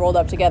together, rolled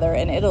up together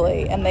in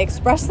Italy, and they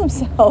express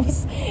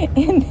themselves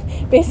in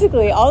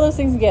basically all those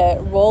things get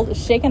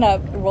shaken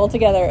up, rolled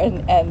together,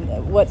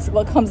 and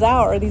what comes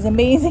out are these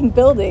amazing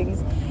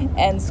buildings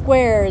and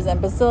squares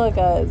and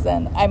basilicas,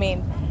 and I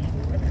mean,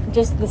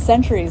 just the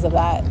centuries of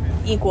that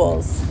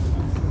equals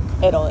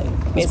Italy.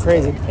 Basically. It's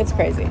crazy. It's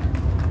crazy.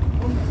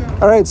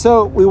 All right,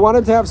 so we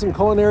wanted to have some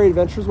culinary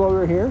adventures while we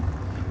were here.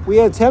 We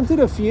attempted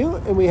a few,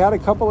 and we had a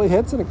couple of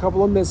hits and a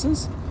couple of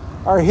misses.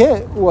 Our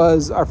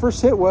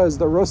first hit was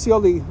the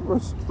Roscioli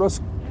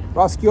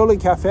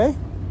Cafe.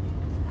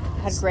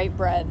 Had great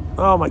bread.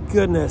 Oh my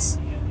goodness.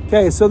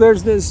 Okay, so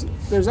there's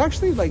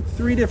actually like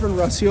 3 different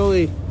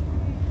Roscioli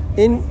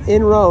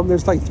in Rome.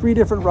 There's like 3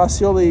 different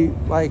Roscioli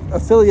like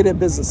affiliated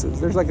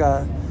businesses. There's like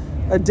a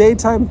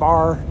daytime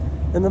bar,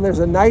 and then there's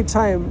a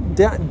nighttime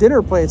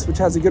dinner place which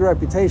has a good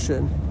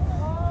reputation.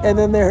 And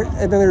then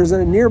there's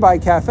a nearby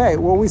cafe.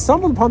 Well, we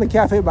stumbled upon the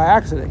cafe by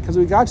accident because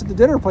we got to the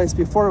dinner place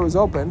before it was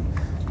open.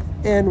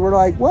 And we're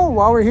like, well,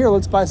 while we're here,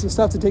 let's buy some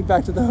stuff to take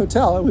back to the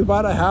hotel. And we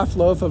bought a half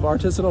loaf of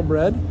artisanal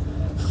bread.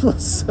 It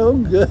was so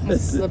good.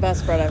 This is the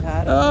best bread I've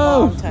had in a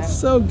long time.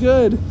 So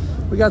good.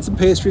 We got some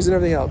pastries and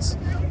everything else.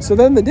 So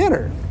then the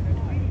dinner.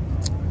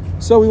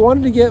 So we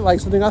wanted to get like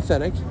something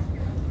authentic.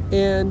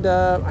 And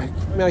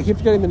I keep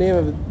forgetting the name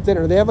of the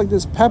dinner. They have like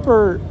this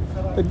pepper,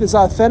 like this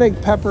authentic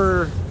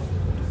pepper.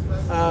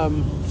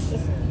 Cacio.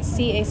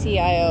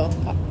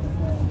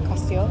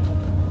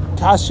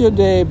 Cacio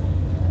de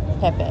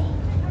Pepe.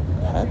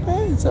 Pepe?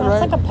 Is that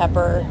right? It's like a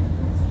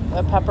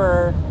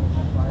pepper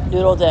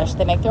noodle dish.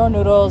 They make their own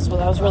noodles. Well,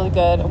 that was really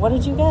good. What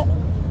did you get?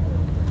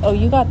 Oh,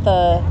 you got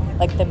the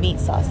meat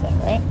sauce thing,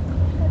 right?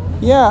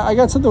 Yeah, I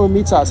got something with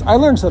meat sauce. I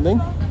learned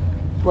something.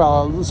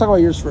 Well, let's talk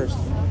about yours first.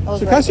 So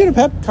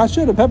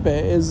Cacio de Pepe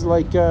is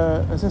like,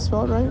 is that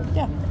spelled right?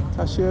 Yeah.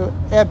 Cacio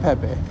e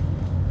Pepe.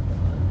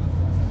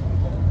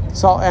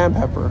 Salt and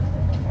pepper.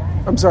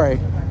 I'm sorry.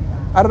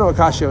 I don't know what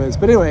cacio is.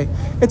 But anyway,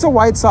 it's a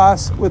white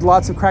sauce with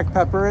lots of cracked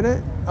pepper in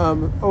it.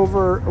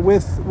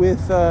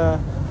 With a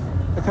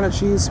kind of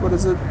cheese. What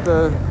is it?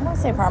 I want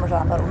to say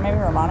Parmesan, but maybe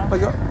Romano.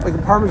 Like a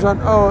Parmesan.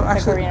 Oh,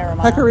 actually,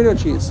 Pecorino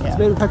cheese. Yeah. It's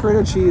made with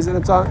Pecorino cheese, and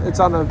it's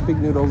on the big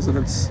noodles, and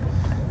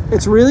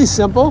it's really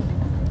simple.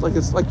 Like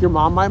it's like your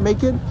mom might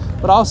make it,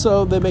 but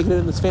also they make it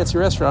in this fancy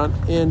restaurant,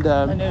 and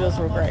the noodles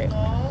were great.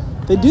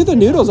 They do the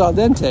noodles al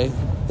dente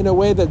in a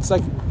way that's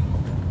like,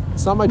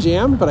 it's not my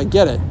jam, but I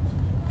get it.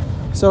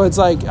 So it's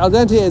like al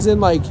dente is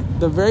in like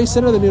the very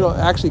center of the noodle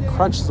actually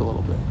crunches a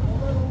little bit.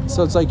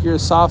 So it's like your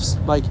soft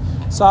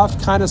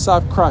kind of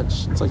soft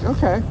crunch. It's like,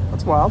 okay,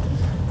 that's wild.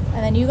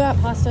 And then you got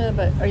pasta,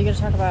 but are you going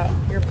to talk about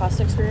your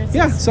pasta experiences?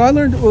 Yeah, so I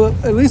learned, well,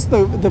 at least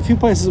the few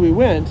places we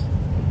went,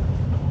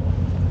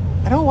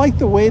 I don't like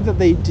the way that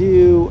they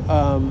do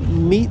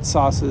meat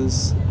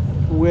sauces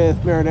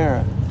with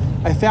marinara.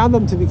 I found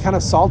them to be kind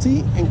of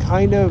salty and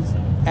kind of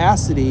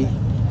acidy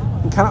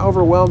and kind of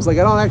overwhelms. Like,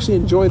 I don't actually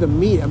enjoy the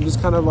meat. I'm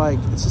just kind of like,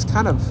 it's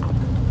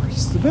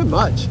just a bit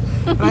much.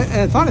 And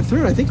I thought it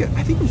through. I think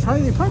they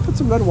probably put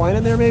some red wine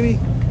in there maybe.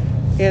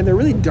 And they're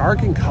really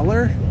dark in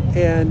color.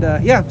 And so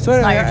it's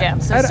not your jam.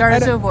 So I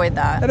started to avoid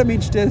that. I had a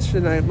meat dish,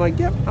 and I'm like,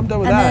 yep, I'm done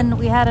with that. And then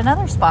we had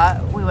another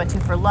spot we went to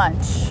for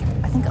lunch.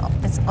 I think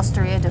it's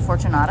Osteria de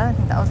Fortunata. I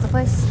think that was the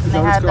place. And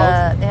I had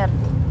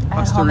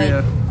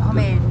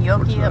homemade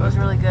gnocchi that was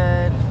really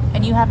good.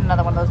 And you had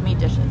another one of those meat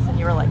dishes, and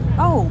you were like,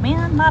 oh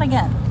man, not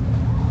again.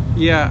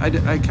 Yeah,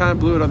 I kind of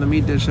blew it on the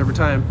meat dish every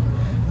time.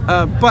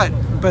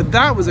 But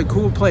that was a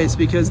cool place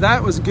because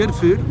that was good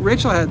food.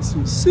 Rachel had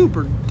some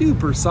super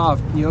duper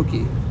soft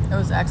gnocchi. It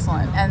was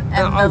excellent, and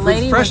the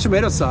lady fresh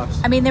tomato sauce.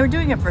 I mean, they were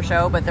doing it for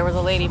show, but there was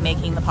a lady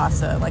making the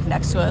pasta like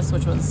next to us,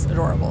 which was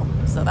adorable.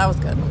 So that was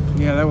good.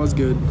 Yeah, that was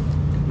good.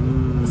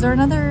 Was there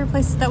another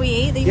place that we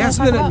ate that you want to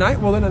talk about?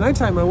 Then at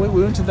nighttime, we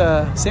went to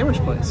the sandwich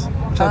place,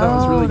 which I thought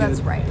was really good. Oh,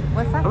 that's right.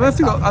 What I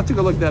have to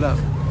go look that up.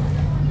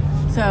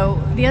 So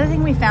the other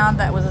thing we found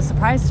that was a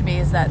surprise to me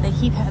is that they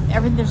keep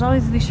having there's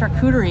always these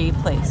charcuterie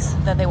plates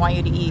that they want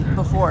you to eat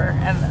before,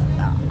 and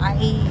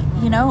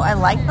I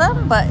like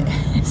them, but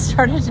it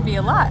started to be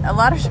a lot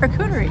of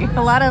charcuterie,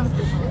 a lot of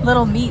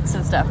little meats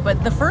and stuff.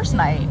 But the first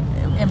night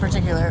in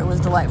particular, it was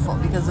delightful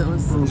because it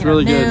was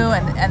really new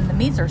good. and the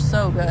meats are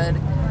so good.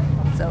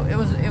 So it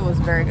was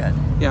very good.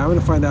 Yeah, I'm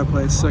gonna find that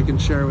place so I can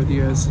share it with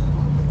you guys.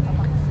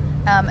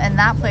 And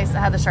that place that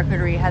had the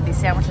charcuterie had these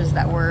sandwiches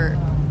that were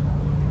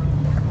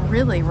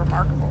really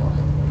remarkable.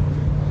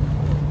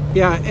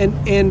 Yeah,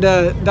 and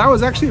that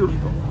was actually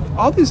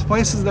all these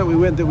places that we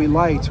went that we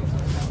liked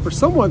were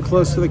somewhat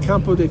close to the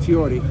Campo dei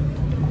Fiori,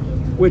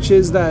 which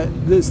is the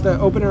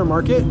open air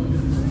market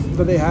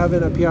that they have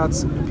in a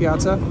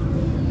piazza.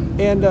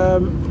 And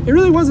it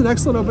really was an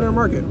excellent open air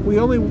market. We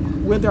only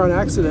went there on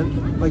accident,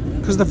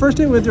 because the first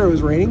day we went there it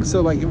was raining,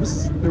 so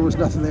there was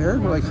nothing there.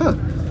 We're like,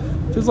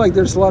 feels like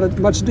there's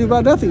much to do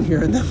about nothing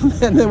here. And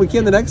then we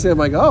came the next day. I'm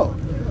like, oh,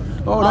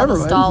 all the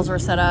stalls were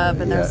set up,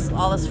 and there's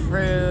all this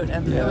fruit,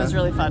 and it was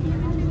really fun.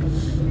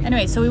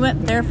 Anyway, so we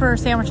went there for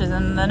sandwiches,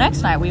 and the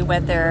next night we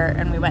went there,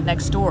 and we went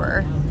next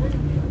door,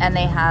 and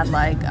they had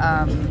like,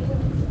 I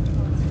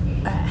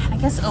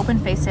guess open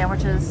face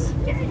sandwiches.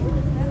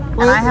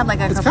 Well, and I had like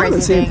a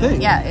caprese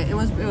thing. Yeah, it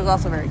was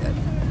also very good.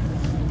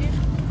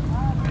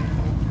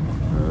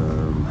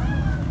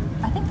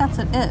 I think that's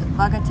it.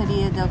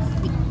 Vagateria del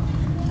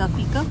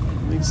Fico.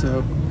 I think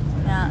so.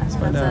 Yeah, that's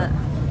it.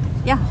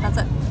 Yeah, that's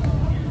it.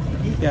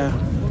 Yeah,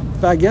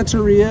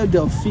 Vagateria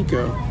del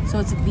Fico. So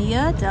it's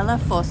Via della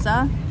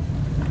Fossa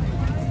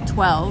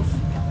 12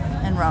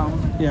 in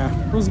Rome. Yeah,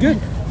 it was good.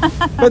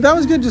 But that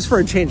was good just for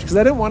a change, because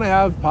I didn't want to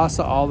have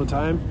pasta all the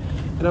time.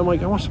 And I'm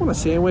like, I just want a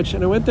sandwich.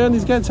 And I went there, and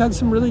these guys had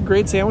some really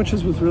great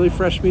sandwiches with really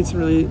fresh meats.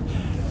 And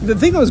the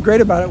thing that was great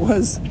about it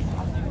was,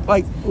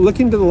 like,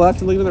 looking to the left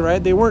and looking to the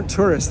right, they weren't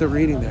tourists that were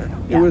eating there.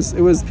 Yeah.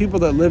 It was people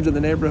that lived in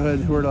the neighborhood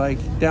who were, like,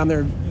 down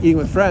there eating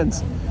with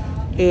friends.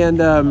 And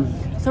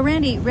so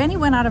Randy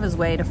went out of his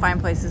way to find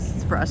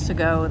places for us to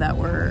go that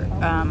were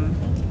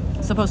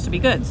supposed to be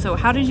good. So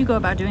how did you go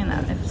about doing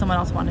that if someone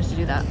else wanted to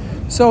do that?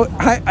 So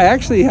I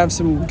actually have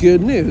some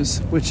good news,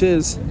 which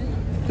is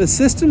the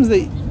systems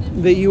that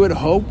you would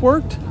hope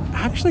worked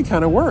actually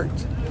kind of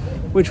worked,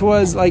 which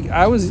was like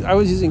I was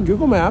using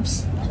Google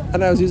Maps,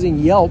 and I was using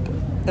Yelp,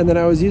 and then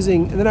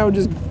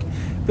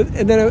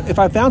if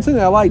I found something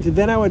I liked,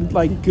 then I would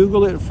like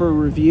Google it for a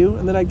review,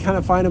 and then I'd kind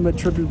of find them at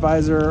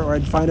TripAdvisor, or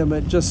I'd find them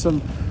at just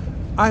some,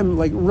 I'm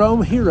like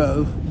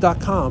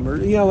RomeHero.com, or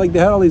like they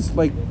had all these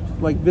like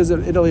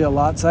visit Italy a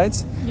lot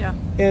sites. Yeah.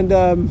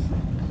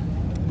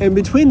 And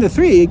between the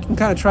three, you can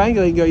kind of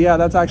triangulate and go, yeah,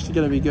 that's actually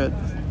going to be good.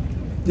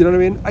 You know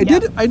what I mean?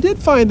 I did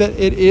find that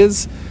it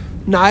is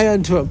nigh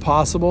unto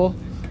impossible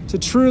to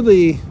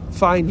truly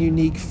find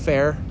unique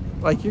fare.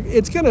 Like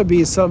it's going to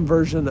be some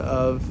version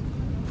of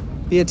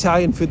the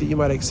Italian food that you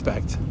might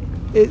expect.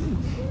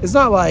 It's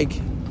not like,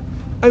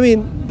 I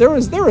mean, there were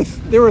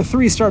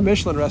 3-star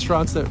Michelin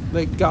restaurants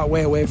that got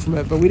way away from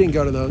it, but we didn't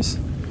go to those.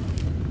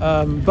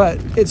 But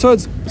it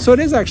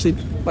is actually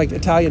like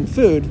Italian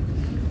food,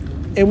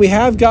 and we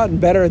have gotten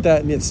better at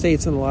that in the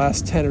States in the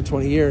last 10 or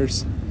 20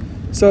 years.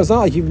 So it's not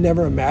like you've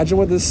never imagined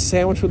what this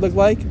sandwich would look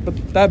like.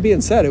 But that being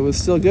said, it was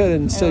still good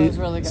and still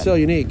really good. Still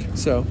unique.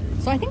 So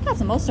I think that's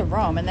most of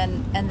Rome, and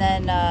then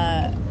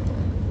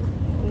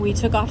we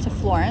took off to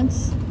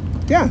Florence.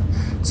 Yeah.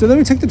 So then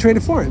we took the train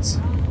to Florence.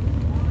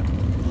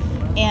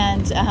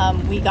 And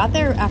we got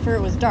there after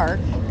it was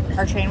dark.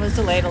 Our train was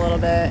delayed a little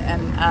bit,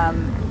 and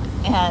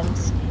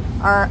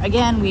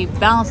we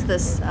balanced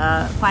this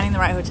finding the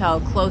right hotel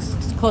close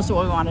to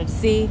what we wanted to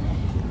see.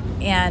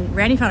 And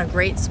Randy found a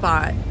great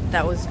spot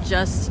that was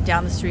just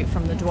down the street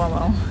from the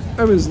Duomo.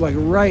 I was like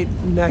right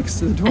next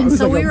to the Duomo. And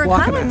so we were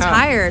kind of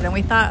tired, and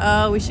we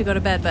thought, we should go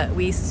to bed, but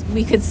we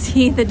could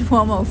see the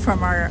Duomo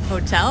from our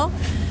hotel.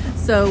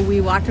 So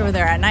we walked over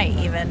there at night,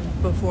 even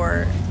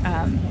before,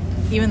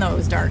 even though it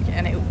was dark,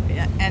 and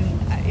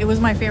it was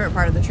my favorite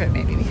part of the trip,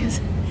 maybe, because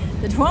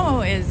the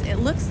Duomo it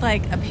looks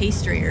like a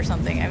pastry or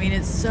something. I mean,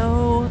 it's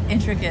so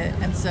intricate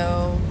and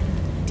so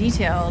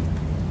detailed,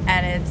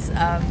 and it's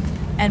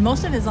and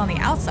most of it is on the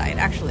outside.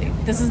 Actually,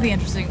 this is the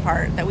interesting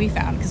part that we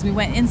found, because we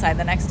went inside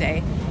the next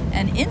day,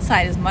 and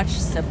inside is much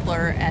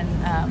simpler and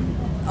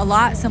a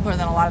lot simpler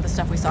than a lot of the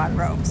stuff we saw in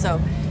Rome.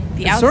 So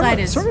the outside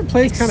is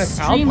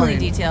extremely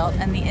detailed,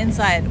 and the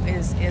inside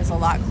is a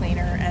lot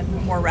cleaner and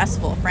more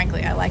restful.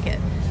 Frankly, I like it.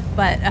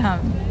 But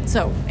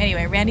so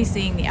anyway, Randy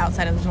seeing the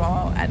outside of the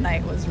Duomo at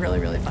night was really,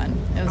 really fun.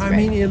 It was great. I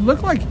mean, it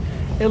looks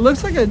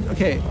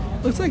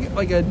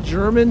like a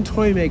German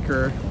toy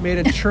maker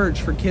made a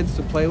church for kids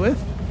to play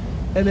with,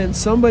 and then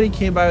somebody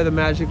came by with a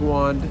magic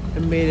wand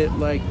and made it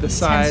like the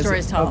size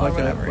of like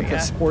a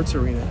sports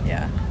arena.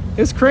 Yeah,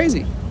 it's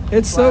crazy.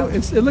 It's wild.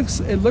 It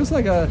looks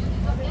like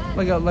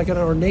an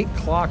ornate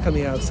clock on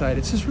the outside.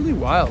 It's just really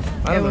wild.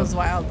 It was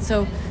wild.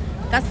 So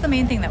that's the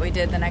main thing that we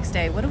did the next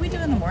day. What did we do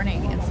in the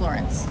morning in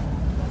Florence?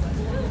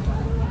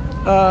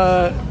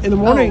 In the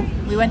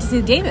morning, we went to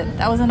see David.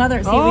 That was another.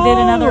 We did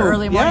another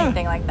early morning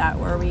thing like that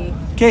where we.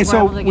 Okay,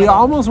 so we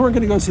almost weren't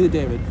going to go see the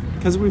David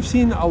because we've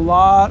seen a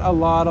lot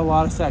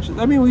of statues.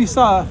 I mean, we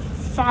saw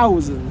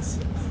thousands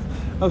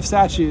of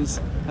statues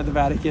at the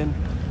Vatican.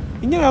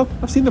 And,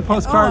 I've seen the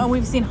postcard. And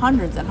we've seen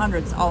hundreds and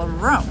hundreds all over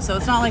Rome. So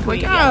it's not like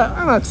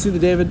I'm not to see the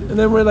David. And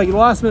then we're like, the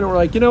last minute, we're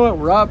like, you know what?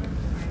 We're up.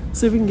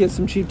 See if we can get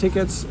some cheap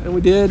tickets, and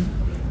we did.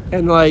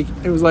 And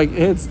it was like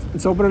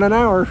it's open in an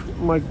hour.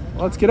 I'm like,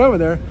 let's get over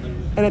there.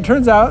 And it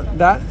turns out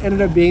that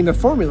ended up being the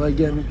formula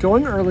again.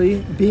 Going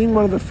early, being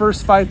one of the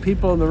first 5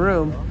 people in the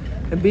room,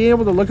 and being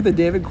able to look at the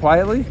David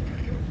quietly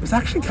was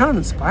actually kind of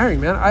inspiring,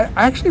 man. I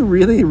actually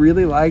really,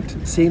 really liked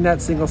seeing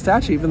that single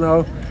statue, even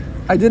though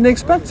I didn't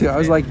expect to. I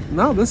was like,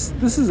 no, this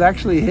is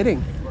actually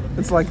hitting.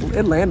 It's like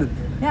it landed.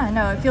 Yeah,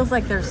 no, it feels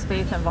like there's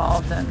faith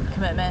involved and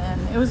commitment,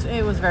 and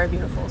it was very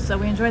beautiful. So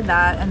we enjoyed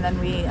that, and then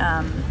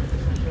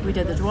we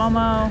did the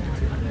Duomo,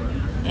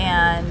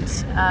 and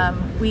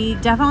we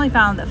definitely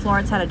found that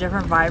Florence had a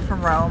different vibe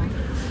from Rome.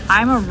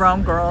 I'm a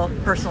Rome girl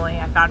personally.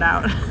 I found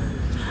out.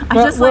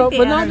 I just like the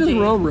but energy. not just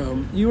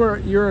Rome.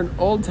 You're an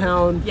old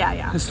town,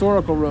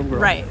 historical Rome girl.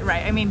 Right.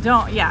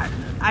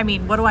 I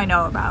mean, what do I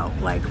know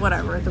about, like,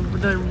 whatever,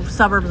 the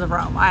suburbs of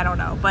Rome? I don't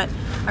know. But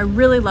I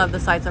really love the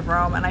sights of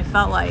Rome, and I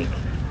felt like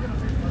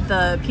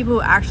the people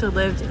who actually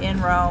lived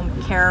in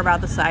Rome care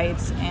about the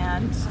sights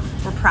and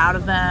were proud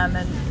of them.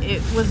 And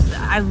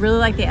I really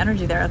liked the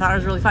energy there. I thought it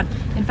was really fun.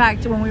 In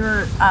fact, when we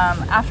were,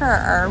 after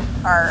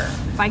our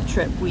bike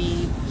trip,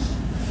 we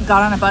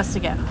got on a bus to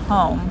get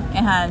home,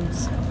 and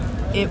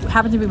it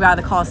happened to be by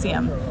the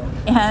Colosseum.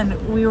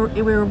 And we were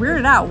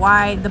weirded out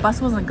why the bus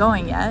wasn't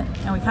going yet,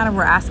 and we kind of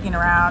were asking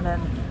around,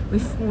 and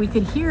we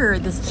could hear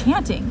this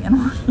chanting,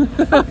 and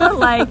we're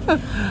like,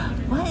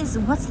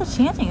 what's the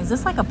chanting? Is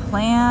this like a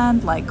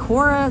planned like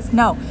chorus?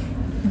 No,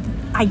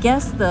 I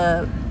guess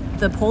the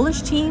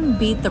Polish team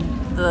beat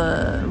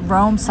the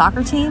Rome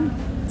soccer team,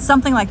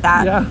 something like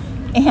that. Yeah.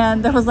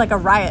 And there was like a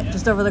riot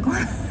just over the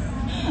corner,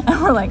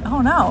 and we're like,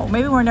 oh no,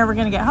 maybe we're never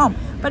gonna get home.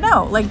 But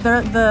no, like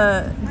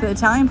the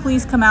Italian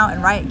police come out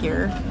in riot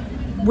gear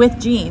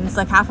with jeans,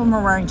 like half of them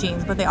are wearing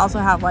jeans, but they also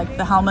have like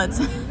the helmets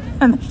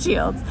and the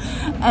shields,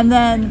 and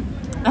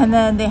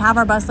then they have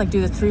our bus like do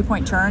this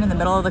 3-point turn in the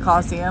middle of the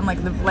Coliseum,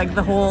 like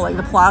the whole like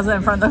the plaza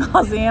in front of the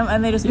Coliseum,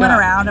 and they just went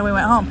around, and we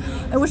went home,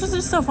 which was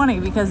just so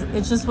funny because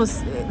it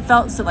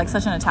felt like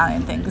such an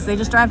Italian thing, because they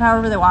just drive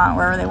however they want,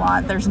 wherever they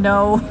want. There's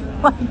no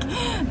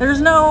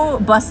there's no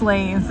bus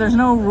lanes, there's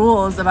no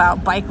rules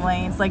about bike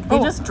lanes, like they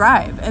just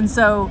drive. And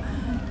so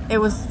it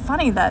was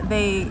funny that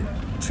they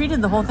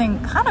treated the whole thing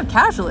kind of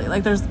casually,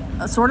 like there's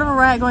a sort of a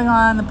riot going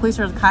on, the police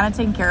are kind of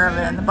taking care of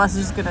it, and the bus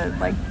is just gonna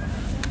like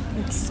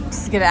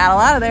skedaddle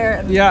out of there,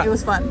 and it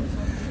was fun.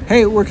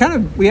 Hey,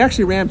 we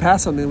actually ran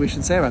past something we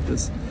should say about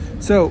this.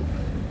 So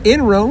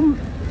in Rome,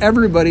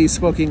 everybody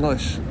spoke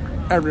English,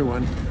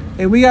 everyone,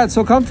 and we got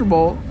so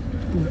comfortable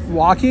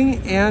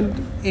walking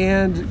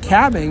and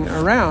cabbing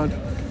around.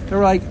 They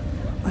were like,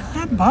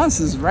 that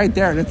bus is right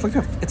there, and it's like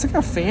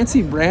a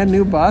fancy brand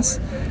new bus,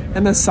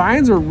 and the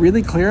signs are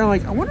really clear. I'm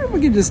like, I wonder if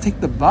we could just take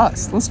the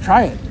bus. Let's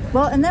try it.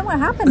 Well, and then what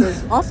happened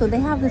is also they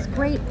have this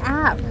great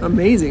app.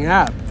 Amazing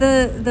app.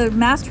 The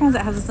Mass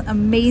Transit has this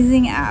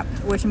amazing app,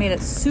 which made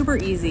it super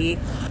easy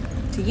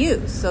to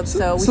use. So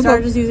we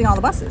started just using all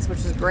the buses, which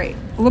is great.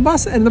 Well, the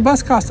bus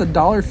cost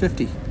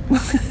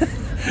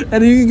 $1.50,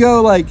 and you can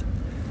go like,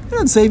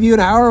 it'd save you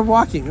an hour of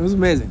walking. It was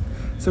amazing.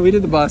 So we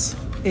did the bus,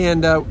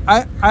 and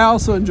I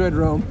also enjoyed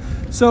Rome.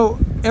 So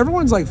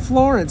everyone's like,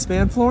 Florence,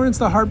 man, Florence,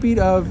 the heartbeat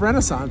of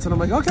Renaissance, and I'm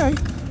like, okay.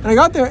 And I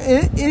got there,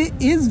 and it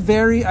is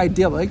very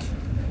idyllic.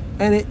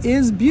 And it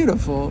is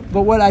beautiful,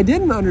 but what I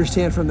didn't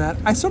understand from that,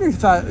 I sort of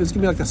thought it was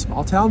gonna be like a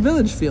small town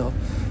village feel.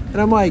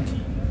 And I'm like,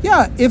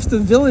 yeah, if the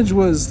village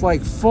was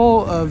like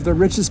full of the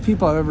richest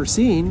people I've ever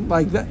seen,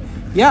 like that,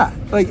 yeah.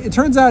 Like it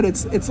turns out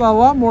it's a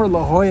lot more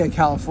La Jolla,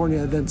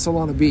 California than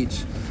Solana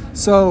Beach.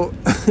 So,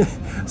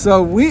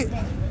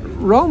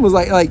 Rome was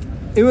like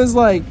it was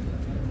like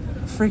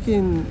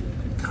freaking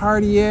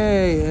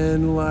Cartier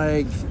and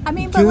like but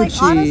Gucci, like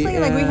honestly,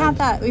 like we've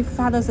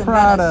had this in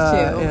Prada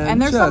Venice too,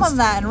 and there's some of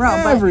that in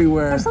Rome,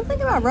 everywhere. But there's something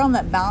about Rome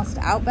that balanced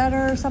out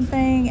better or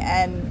something,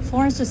 and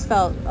Florence just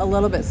felt a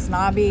little bit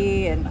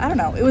snobby, and I don't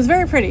know. It was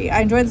very pretty.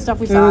 I enjoyed the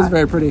stuff we saw. It was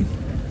very pretty.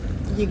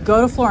 You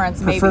go to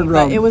Florence, maybe,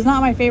 but it was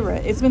not my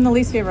favorite. It's been the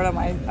least favorite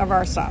of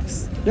our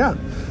stops. Yeah,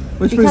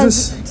 which brings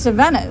us to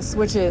Venice,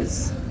 which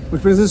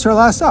brings us to our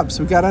last stop.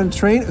 So we got on a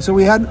train. So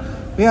we had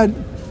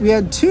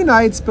 2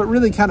 nights, but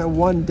really kind of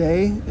one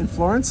day in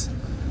Florence,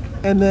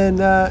 and then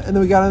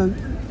we got on.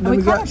 And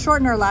we kind of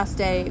shortened our last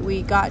day.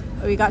 We got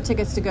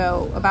tickets to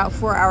go about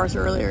 4 hours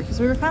earlier because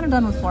we were kind of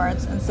done with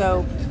Florence, and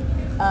so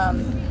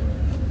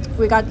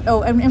we got.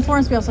 Oh, and in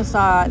Florence we also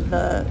saw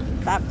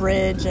that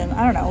bridge, and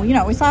I don't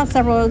know. We saw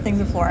several other things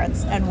in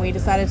Florence, and we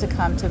decided to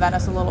come to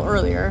Venice a little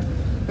earlier,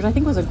 which I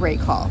think was a great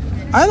call.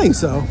 I think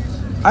so.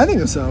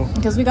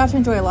 Because we got to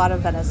enjoy a lot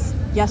of Venice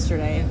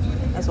yesterday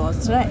as well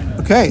as today.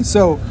 Okay,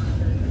 so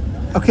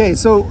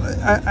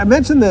I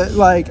mentioned that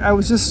like I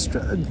was just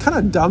kind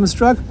of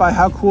dumbstruck by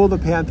how cool the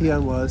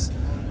Pantheon was,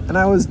 and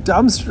I was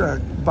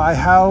dumbstruck by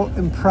how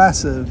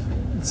impressive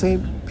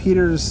St.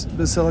 Peter's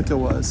Basilica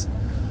was.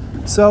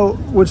 So,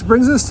 which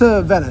brings us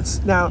to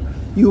Venice. Now,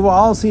 you've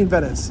all seen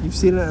Venice. You've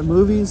seen it in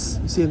movies.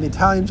 You've seen it in The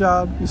Italian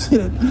Job.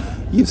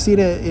 You've seen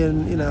it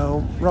in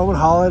Roman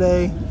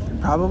Holiday.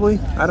 Probably.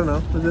 I don't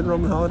know. Was it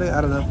Roman Holiday?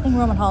 I don't know. I think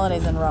Roman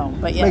Holiday's in Rome,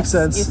 but yes. Makes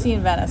sense. You've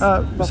seen Venice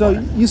So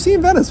you've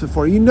seen Venice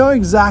before. You know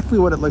exactly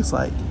what it looks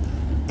like.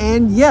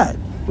 And yet,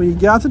 when you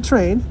get off the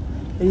train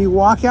and you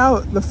walk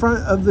out the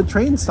front of the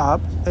train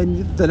stop,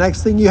 and the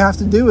next thing you have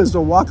to do is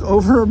to walk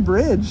over a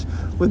bridge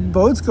with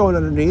boats going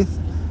underneath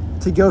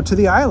to go to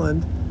the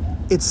island,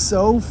 it's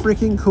so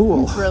freaking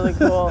cool. It's really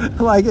cool.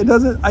 Like, it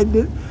doesn't...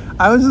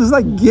 I was just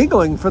like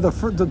giggling for the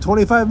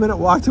 25-minute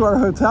walk to our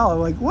hotel. I'm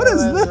like, what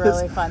is this? It was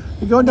really fun.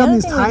 You're going down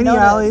these tiny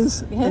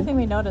alleys. The other thing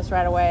we noticed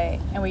right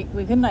away, and we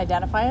couldn't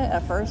identify it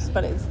at first,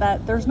 but it's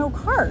that there's no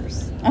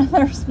cars and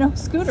there's no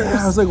scooters.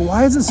 Yeah, I was like,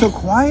 why is it so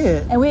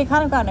quiet? And we had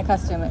kind of gotten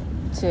accustomed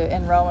to,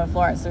 in Rome and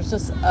Florence, there's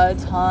just a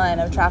ton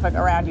of traffic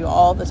around you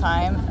all the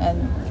time,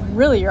 and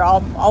really you're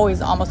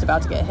always almost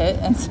about to get hit.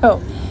 And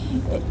so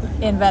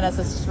in Venice,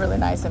 it's just really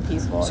nice and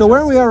peaceful. So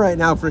where we are right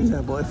now, for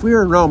example, if we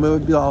were in Rome, it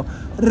would be all...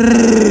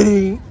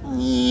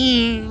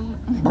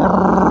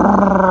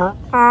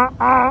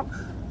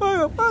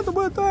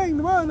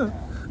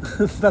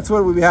 That's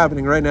what would be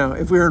happening right now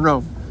if we were in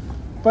Rome.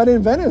 But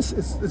in Venice,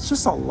 it's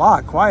just a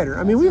lot quieter.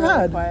 I mean, we've really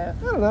had, quiet.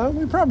 I don't know,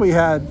 we probably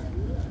had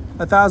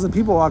 1,000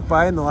 people walk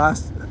by in the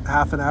last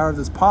half an hour of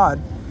this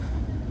pod.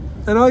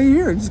 And all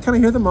you just kind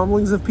of hear the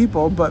mumblings of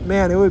people, but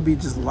man, it would be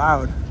just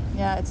loud.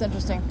 Yeah, it's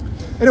interesting.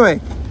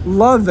 Anyway,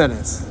 love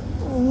Venice.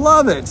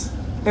 Love it.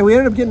 And we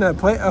ended up getting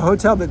a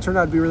hotel that turned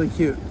out to be really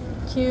cute.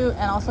 Cute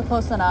and also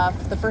close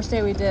enough. The first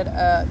day we did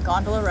a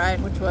gondola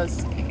ride, which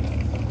was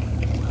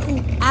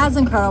as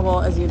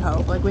incredible as you'd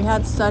hope. Like, we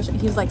had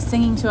he's like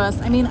singing to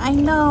us. I mean, I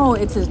know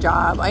it's his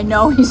job. I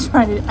know he's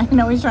trying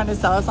to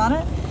sell us on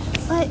it.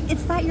 But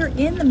it's that you're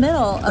in the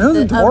middle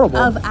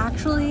of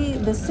actually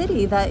the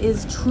city that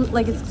is true.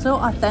 Like, it's so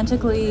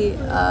authentically,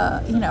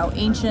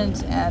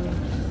 ancient and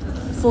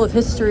full of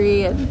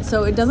history. And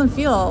so it doesn't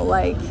feel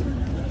like,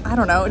 I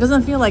don't know, it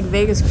doesn't feel like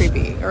Vegas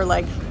creepy or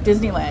like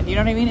Disneyland. You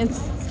know what I mean? It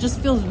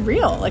just feels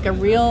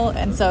real,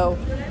 and so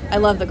I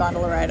love the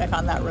gondola ride. I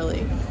found that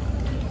really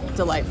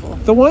delightful.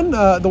 The one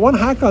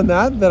hack on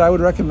that I would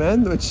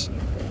recommend, which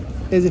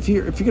is if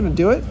you're going to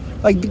do it,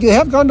 like, they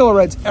have gondola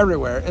rides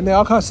everywhere and they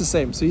all cost the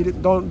same, so you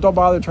don't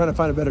bother trying to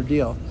find a better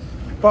deal.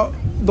 But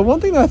the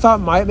one thing that I thought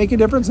might make a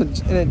difference,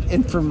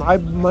 and for my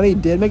money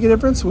did make a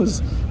difference,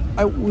 was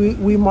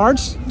we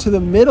marched to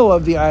the middle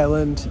of the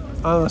island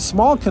on a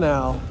small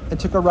canal and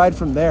took a ride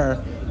from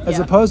there, as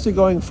opposed to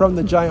going from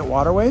the giant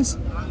waterways.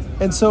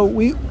 And so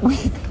we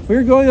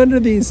were going under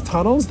these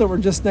tunnels that were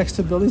just next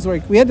to buildings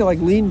where we had to like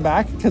lean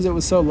back because it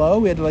was so low.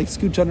 We had to like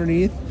scooch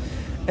underneath,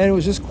 and it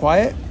was just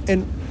quiet.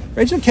 And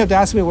Rachel kept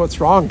asking me what's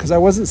wrong because I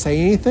wasn't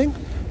saying anything.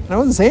 And I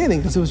wasn't saying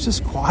anything because it was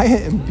just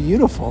quiet and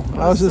beautiful.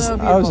 I was just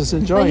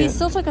enjoying it. But he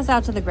still took us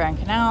out to the Grand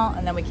Canal,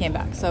 and then we came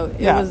back. So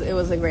it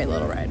was a great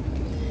little ride.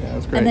 Yeah, it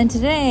was great. And then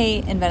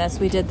today in Venice,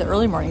 we did the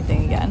early morning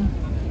thing again.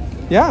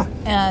 Yeah.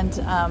 And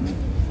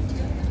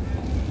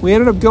we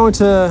ended up going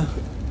to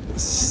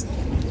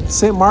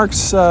St. Mark's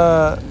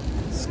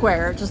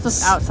Square, just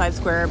this outside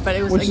square, but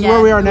it was, which is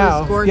where we are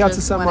now.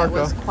 Gorgeous when it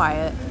was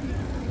quiet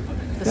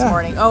this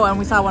morning. Oh, and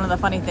we saw one of the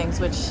funny things,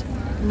 which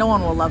no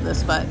one will love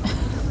this, but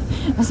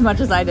as much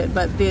as I did.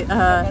 But they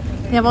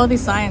have all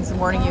these signs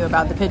warning you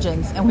about the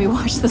pigeons, and we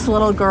watched this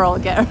little girl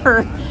get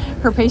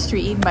her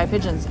pastry eaten by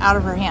pigeons out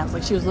of her hands,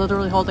 like she was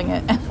literally holding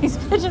it, and these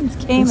pigeons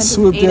came and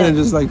swooped in and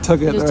just like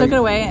took it. Took it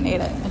away and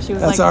ate it, and she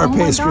was That's like, our "Oh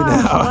pastry my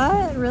gosh,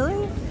 now." What?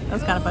 Really? That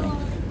was kind of funny.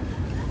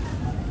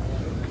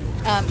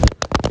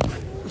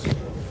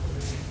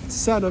 It's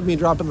sad of me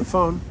dropping the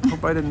phone.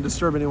 Hope I didn't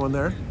disturb anyone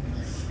there.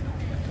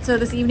 So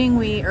this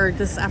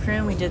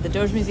afternoon we did the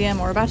Doge Museum.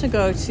 We're about to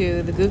go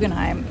to the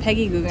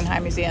Peggy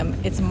Guggenheim Museum.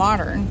 It's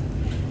modern,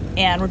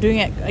 and we're doing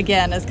it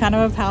again as kind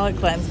of a palate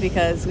cleanse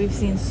because we've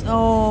seen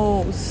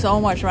so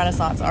much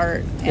Renaissance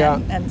art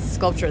and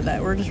sculpture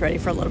that we're just ready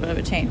for a little bit of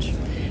a change.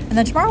 And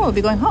then tomorrow we'll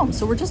be going home,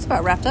 so we're just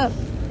about wrapped up.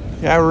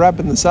 Yeah, we're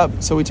wrapping this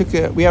up. So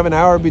we have an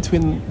hour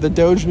between the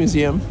Doge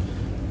Museum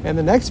and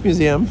the next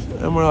museum,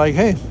 and we're like,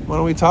 hey, why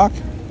don't we talk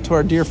to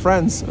our dear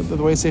friends of the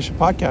Way Station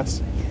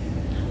podcast?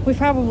 We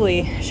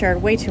probably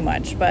shared way too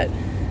much, but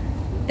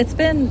it's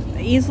been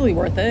easily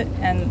worth it,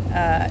 and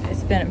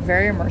it's been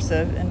very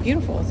immersive and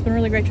beautiful. It's been a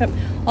really great trip.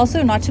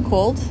 Also, not too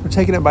cold. We're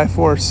taking it by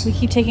force. We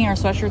keep taking our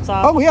sweatshirts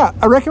off. Oh yeah,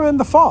 I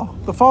recommend the fall.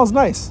 The fall's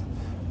nice.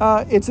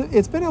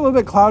 It's been a little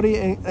bit cloudy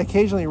and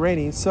occasionally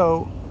rainy,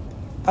 so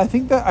I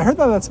heard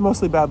that's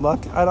mostly bad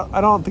luck.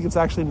 I don't think it's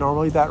actually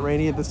normally that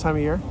rainy at this time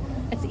of year.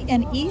 It's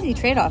an easy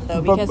trade-off,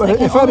 though, because but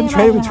if I had to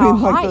trade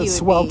between like the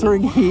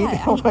sweltering heat,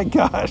 oh my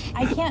gosh!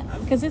 I can't,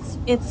 because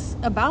it's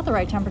about the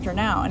right temperature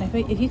now. And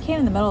if you came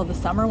in the middle of the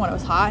summer when it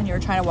was hot and you were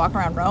trying to walk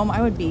around Rome,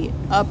 I would be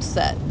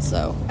upset.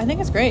 So I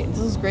think it's great. This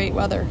is great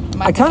weather.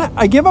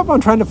 I give up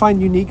on trying to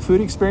find unique food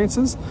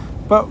experiences,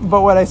 but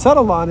what I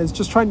settled on is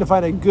just trying to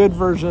find a good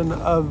version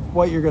of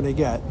what you're going to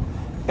get,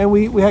 and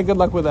we had good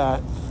luck with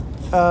that.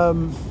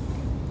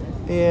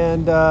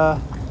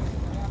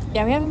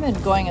 Yeah, we haven't been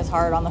going as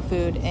hard on the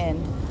food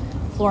in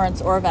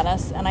Florence or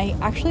Venice, and I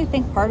actually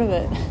think part of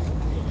it,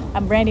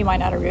 Brandy might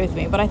not agree with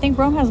me, but I think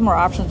Rome has more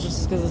options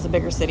just because it's a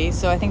bigger city,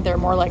 so I think they're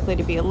more likely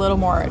to be a little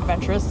more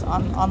adventurous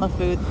on the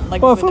food.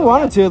 Well, if we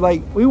wanted to,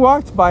 like, we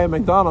walked by a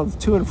McDonald's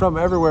to and from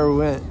everywhere we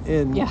went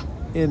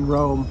in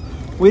Rome.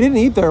 We didn't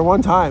eat there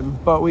one time,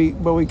 but we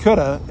could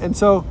have, and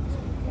so,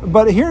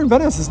 but here in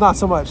Venice, it's not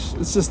so much.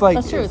 It's just like...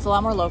 That's true, it's a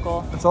lot more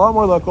local. It's a lot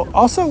more local.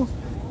 Also,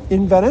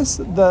 in Venice,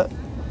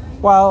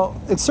 while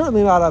it's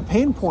certainly not a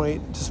pain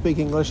point to speak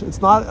English, it's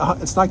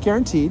not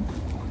guaranteed,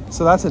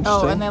 so that's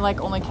interesting. Oh, and they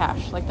like only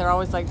cash. Like they're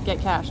always like,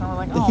 get cash, and we're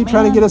like, they keep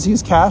trying to get us to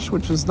use cash,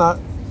 which was not.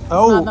 It's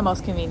not the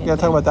most convenient. Yeah,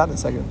 talk about that in a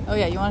second. Oh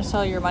yeah, you want to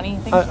tell your money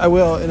thing? I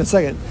will in a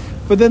second.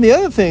 But then the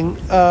other thing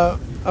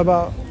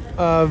about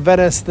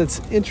Venice that's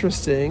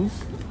interesting.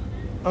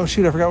 Oh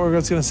shoot, I forgot what I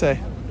was going to say.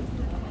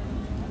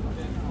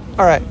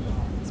 All right.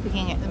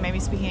 Speaking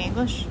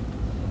English.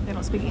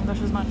 don't speak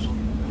English as much.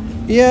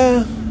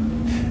 Yeah.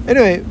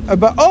 Anyway,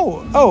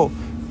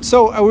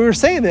 so we were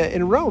saying that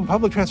in Rome,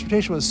 public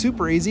transportation was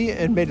super easy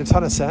and made a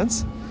ton of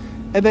sense.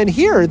 And then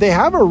here, they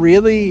have a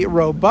really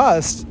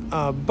robust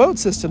boat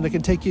system that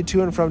can take you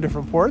to and from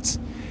different ports.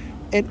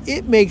 And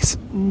it makes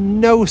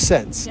no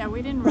sense. Yeah,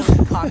 we didn't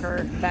really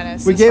conquer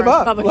Venice. We gave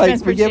up.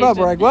 We gave up.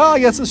 We're like, well, I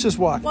guess let's just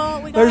walk.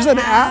 Well, we got There's an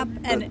an app,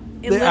 and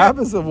the app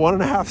is a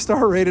 1.5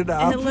 star rated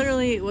app. And it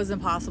literally was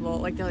impossible.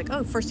 Like, they're like,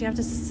 oh, first you have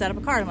to set up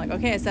a card. I'm like,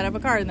 okay, I set up a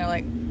card. And they're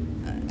like,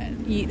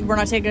 we're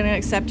not going to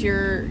accept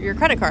your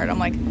credit card. I'm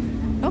like,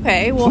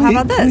 okay, well, how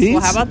about this? Please?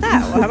 Well, how about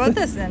that? Well, how about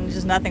this? And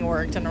just nothing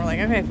worked. And we're like,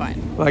 okay,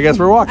 fine. Well, I guess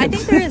we're walking. I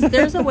think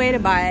there's a way to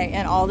buy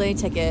an all-day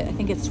ticket. I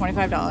think it's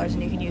 $25,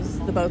 and you can use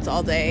the boats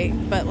all day.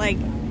 But, like,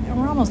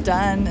 we're almost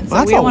done. And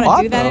so we don't want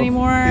to do that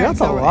anymore. Yeah, that's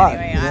so a lot.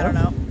 Anyway, I don't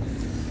know.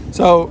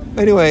 So,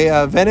 anyway,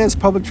 Venice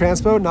public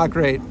transport, not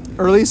great.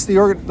 Or at least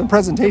the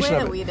presentation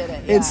the way of that it. we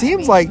did it, yeah. It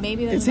seems like way.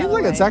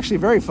 It's actually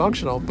very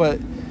functional, but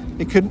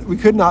we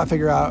could not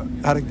figure out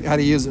how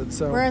to use it.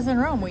 So whereas in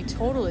Rome, we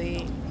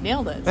totally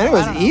nailed it. And it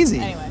was easy.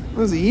 Anyway. It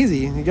was easy.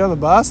 You get on the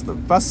bus. The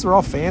buses are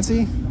all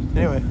fancy.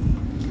 Anyway.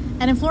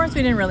 And in Florence,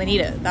 we didn't really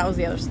need it. That was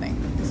the other thing.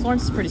 Because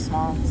Florence is pretty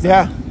small. So.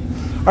 Yeah.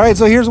 All right.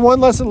 So here's one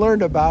lesson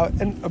learned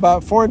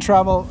about foreign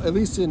travel, at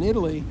least in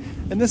Italy,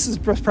 and this is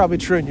probably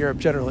true in Europe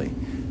generally.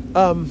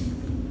 I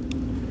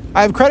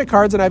have credit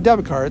cards and I have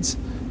debit cards.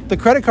 The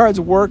credit cards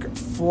work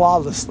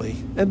flawlessly,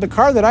 and the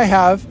card that I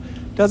have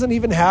doesn't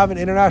even have an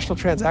international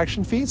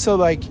transaction fee. So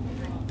like,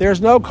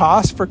 there's no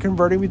cost for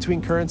converting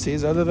between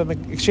currencies other than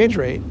the exchange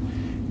rate,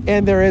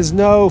 and there is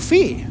no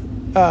fee.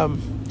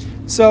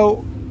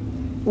 So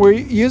we're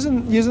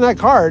using that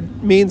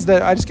card means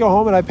that I just go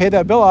home and I pay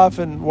that bill off,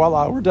 and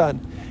voila, we're done.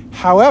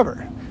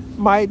 However,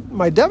 my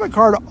debit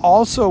card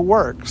also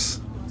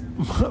works,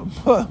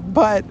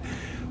 but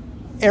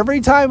every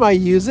time I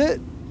use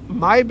it,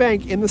 my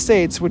bank in the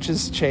States, which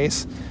is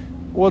Chase,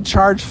 will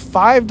charge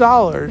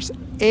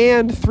 $5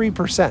 and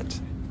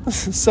 3%.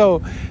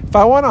 So if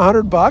I want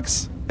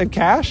 $100 in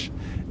cash,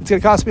 it's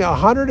going to cost me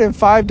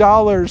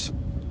 $105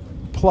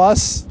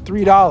 plus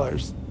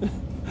 $3.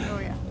 Oh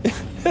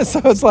yeah. So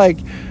it's like,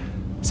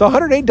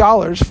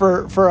 $108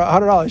 for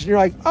 $100. And you're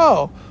like,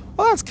 oh,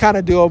 well, that's kind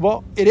of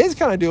doable. It is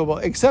kind of doable,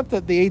 except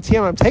that the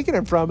ATM I'm taking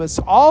it from is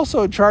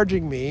also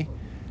charging me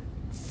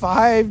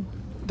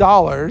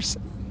 $5,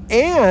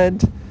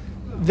 and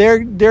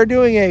they're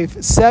doing a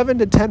 7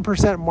 to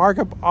 10%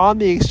 markup on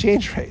the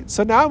exchange rate.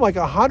 So now I'm like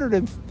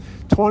 $120,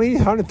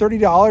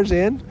 $130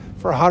 in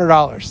for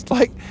 $100.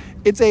 Like,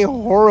 it's a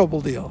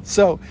horrible deal.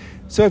 So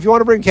if you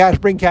want to bring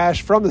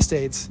cash from the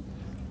States.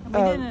 We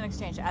did an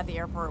exchange at the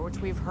airport, which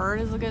we've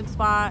heard is a good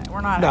spot. We're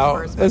not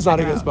experts. No, it's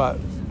not a good spot.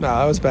 No,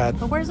 that was bad.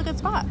 But where's a good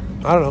spot?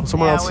 I don't know.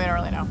 Somewhere else. We don't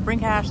really know. Bring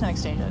cash and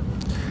exchange it.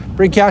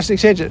 Bring cash and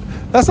exchange it.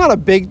 That's not a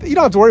big... You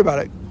don't have to worry about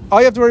it. All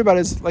you have to worry about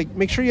is, like,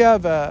 make sure you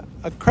have a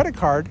credit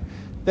card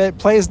that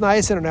plays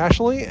nice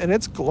internationally, and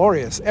it's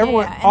glorious.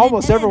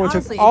 Almost everyone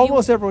takes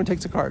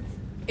a card.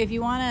 If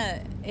you want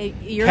to,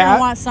 you're going to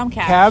want some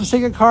cash. Cabs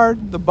take a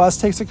card. The bus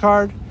takes a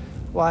card.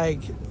 Like,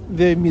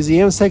 the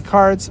museums take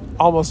cards.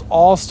 Almost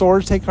all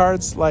stores take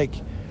cards. Like,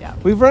 yeah.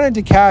 We've run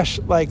into cash,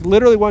 like,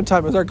 literally one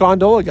time. It was our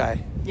gondola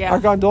guy. Yeah. Our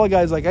gondola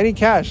guy is like, I need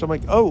cash. I'm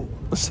like, oh.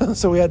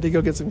 So we had to go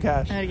get some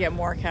cash. I had to get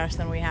more cash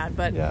than we had.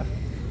 But yeah.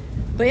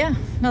 But yeah,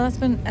 no, that's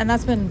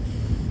been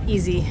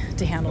easy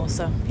to handle.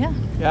 So, yeah.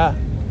 Yeah.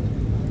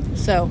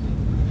 So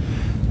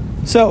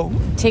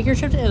take your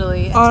trip to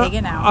Italy and take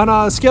it now. On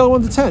a scale of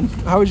 1 to 10,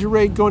 how would you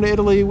rate going to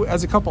Italy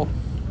as a couple?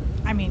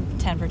 I mean,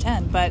 10 for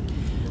 10, but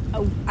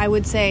I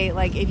would say,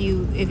 like, if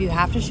you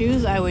have to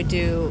choose, I would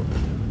do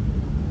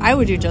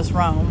just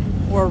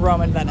Rome or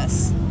Rome and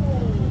Venice.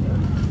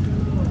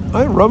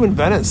 I think Rome and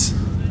Venice.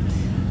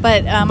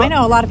 But I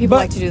know a lot of people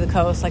like to do the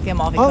coast, like the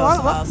Amalfi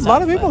Coast. A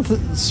lot of people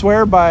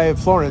swear by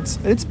Florence.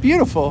 It's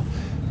beautiful.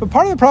 But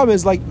part of the problem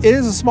is, like, it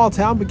is a small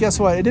town, but guess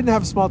what? It didn't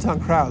have small town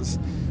crowds.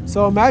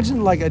 So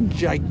imagine, like, a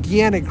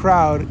gigantic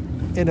crowd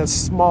in a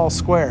small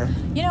square.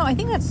 I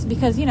think that's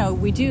because,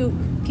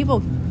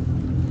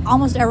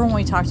 almost everyone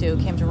we talked to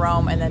came to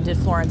Rome and then did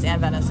Florence and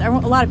Venice. A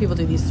lot of people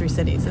do these 3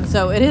 cities. And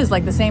so it is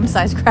like the same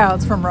size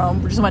crowds from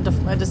Rome. We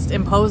just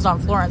imposed on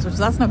Florence,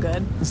 that's no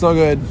good. It's no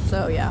good.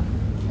 So, yeah.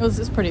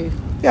 It's pretty...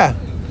 Yeah.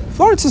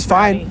 Florence is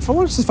fine.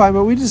 Florence is fine,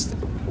 but we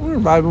were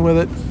vibing with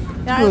it.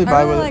 Yeah, I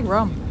really like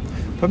Rome.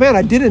 But man,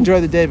 I did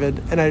enjoy the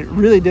David, and I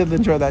really did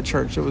enjoy that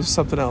church. It was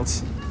something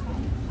else.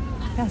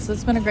 Yeah, so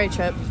it's been a great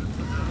trip.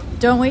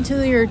 Don't wait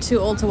till you're too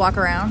old to walk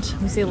around.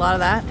 We see a lot of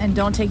that. And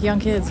don't take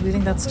young kids. We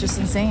think that's just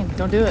insane.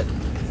 Don't do it.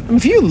 I mean,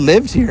 if you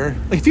lived here,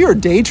 like if you were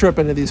day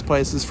tripping to these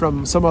places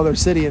from some other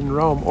city in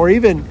Rome, or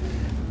even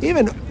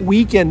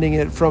weekending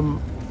it from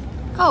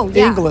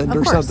England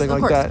or something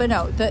like that. But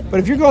no, but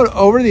if you're going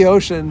over the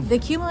ocean, the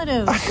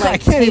cumulative, I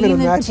can't even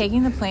imagine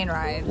taking the plane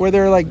ride, where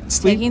they're like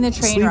taking the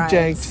train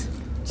janked,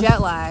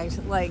 jet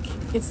lagged. Like,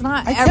 it's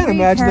not. I can't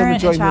imagine them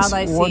enjoying child this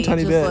I one see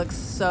tiny just bit. Looks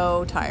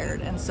so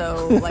tired and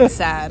so like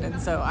sad,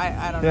 and so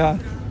I don't know.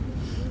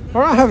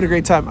 We're not having a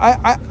great time.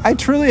 I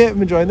truly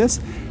am enjoying this.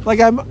 Like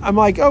I'm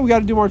like, oh, we got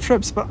to do more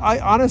trips, but I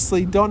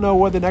honestly don't know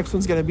what the next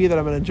one's going to be that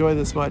I'm going to enjoy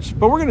this much.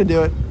 But we're going to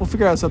do it. We'll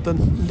figure out something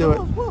and do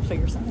it. We'll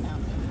figure something out.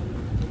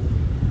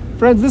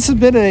 Friends, this has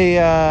been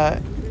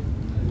a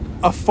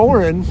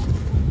foreign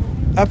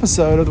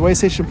episode of the Way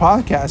Station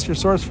Podcast, your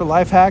source for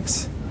life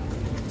hacks,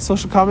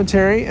 social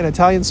commentary, and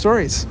Italian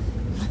stories.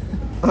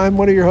 I'm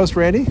one of your hosts,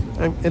 Randy,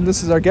 and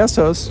this is our guest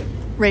host,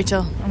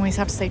 Rachel, and we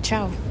have to say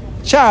ciao.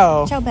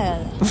 Ciao. Ciao,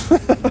 Bella.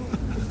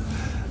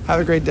 Have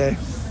a great day.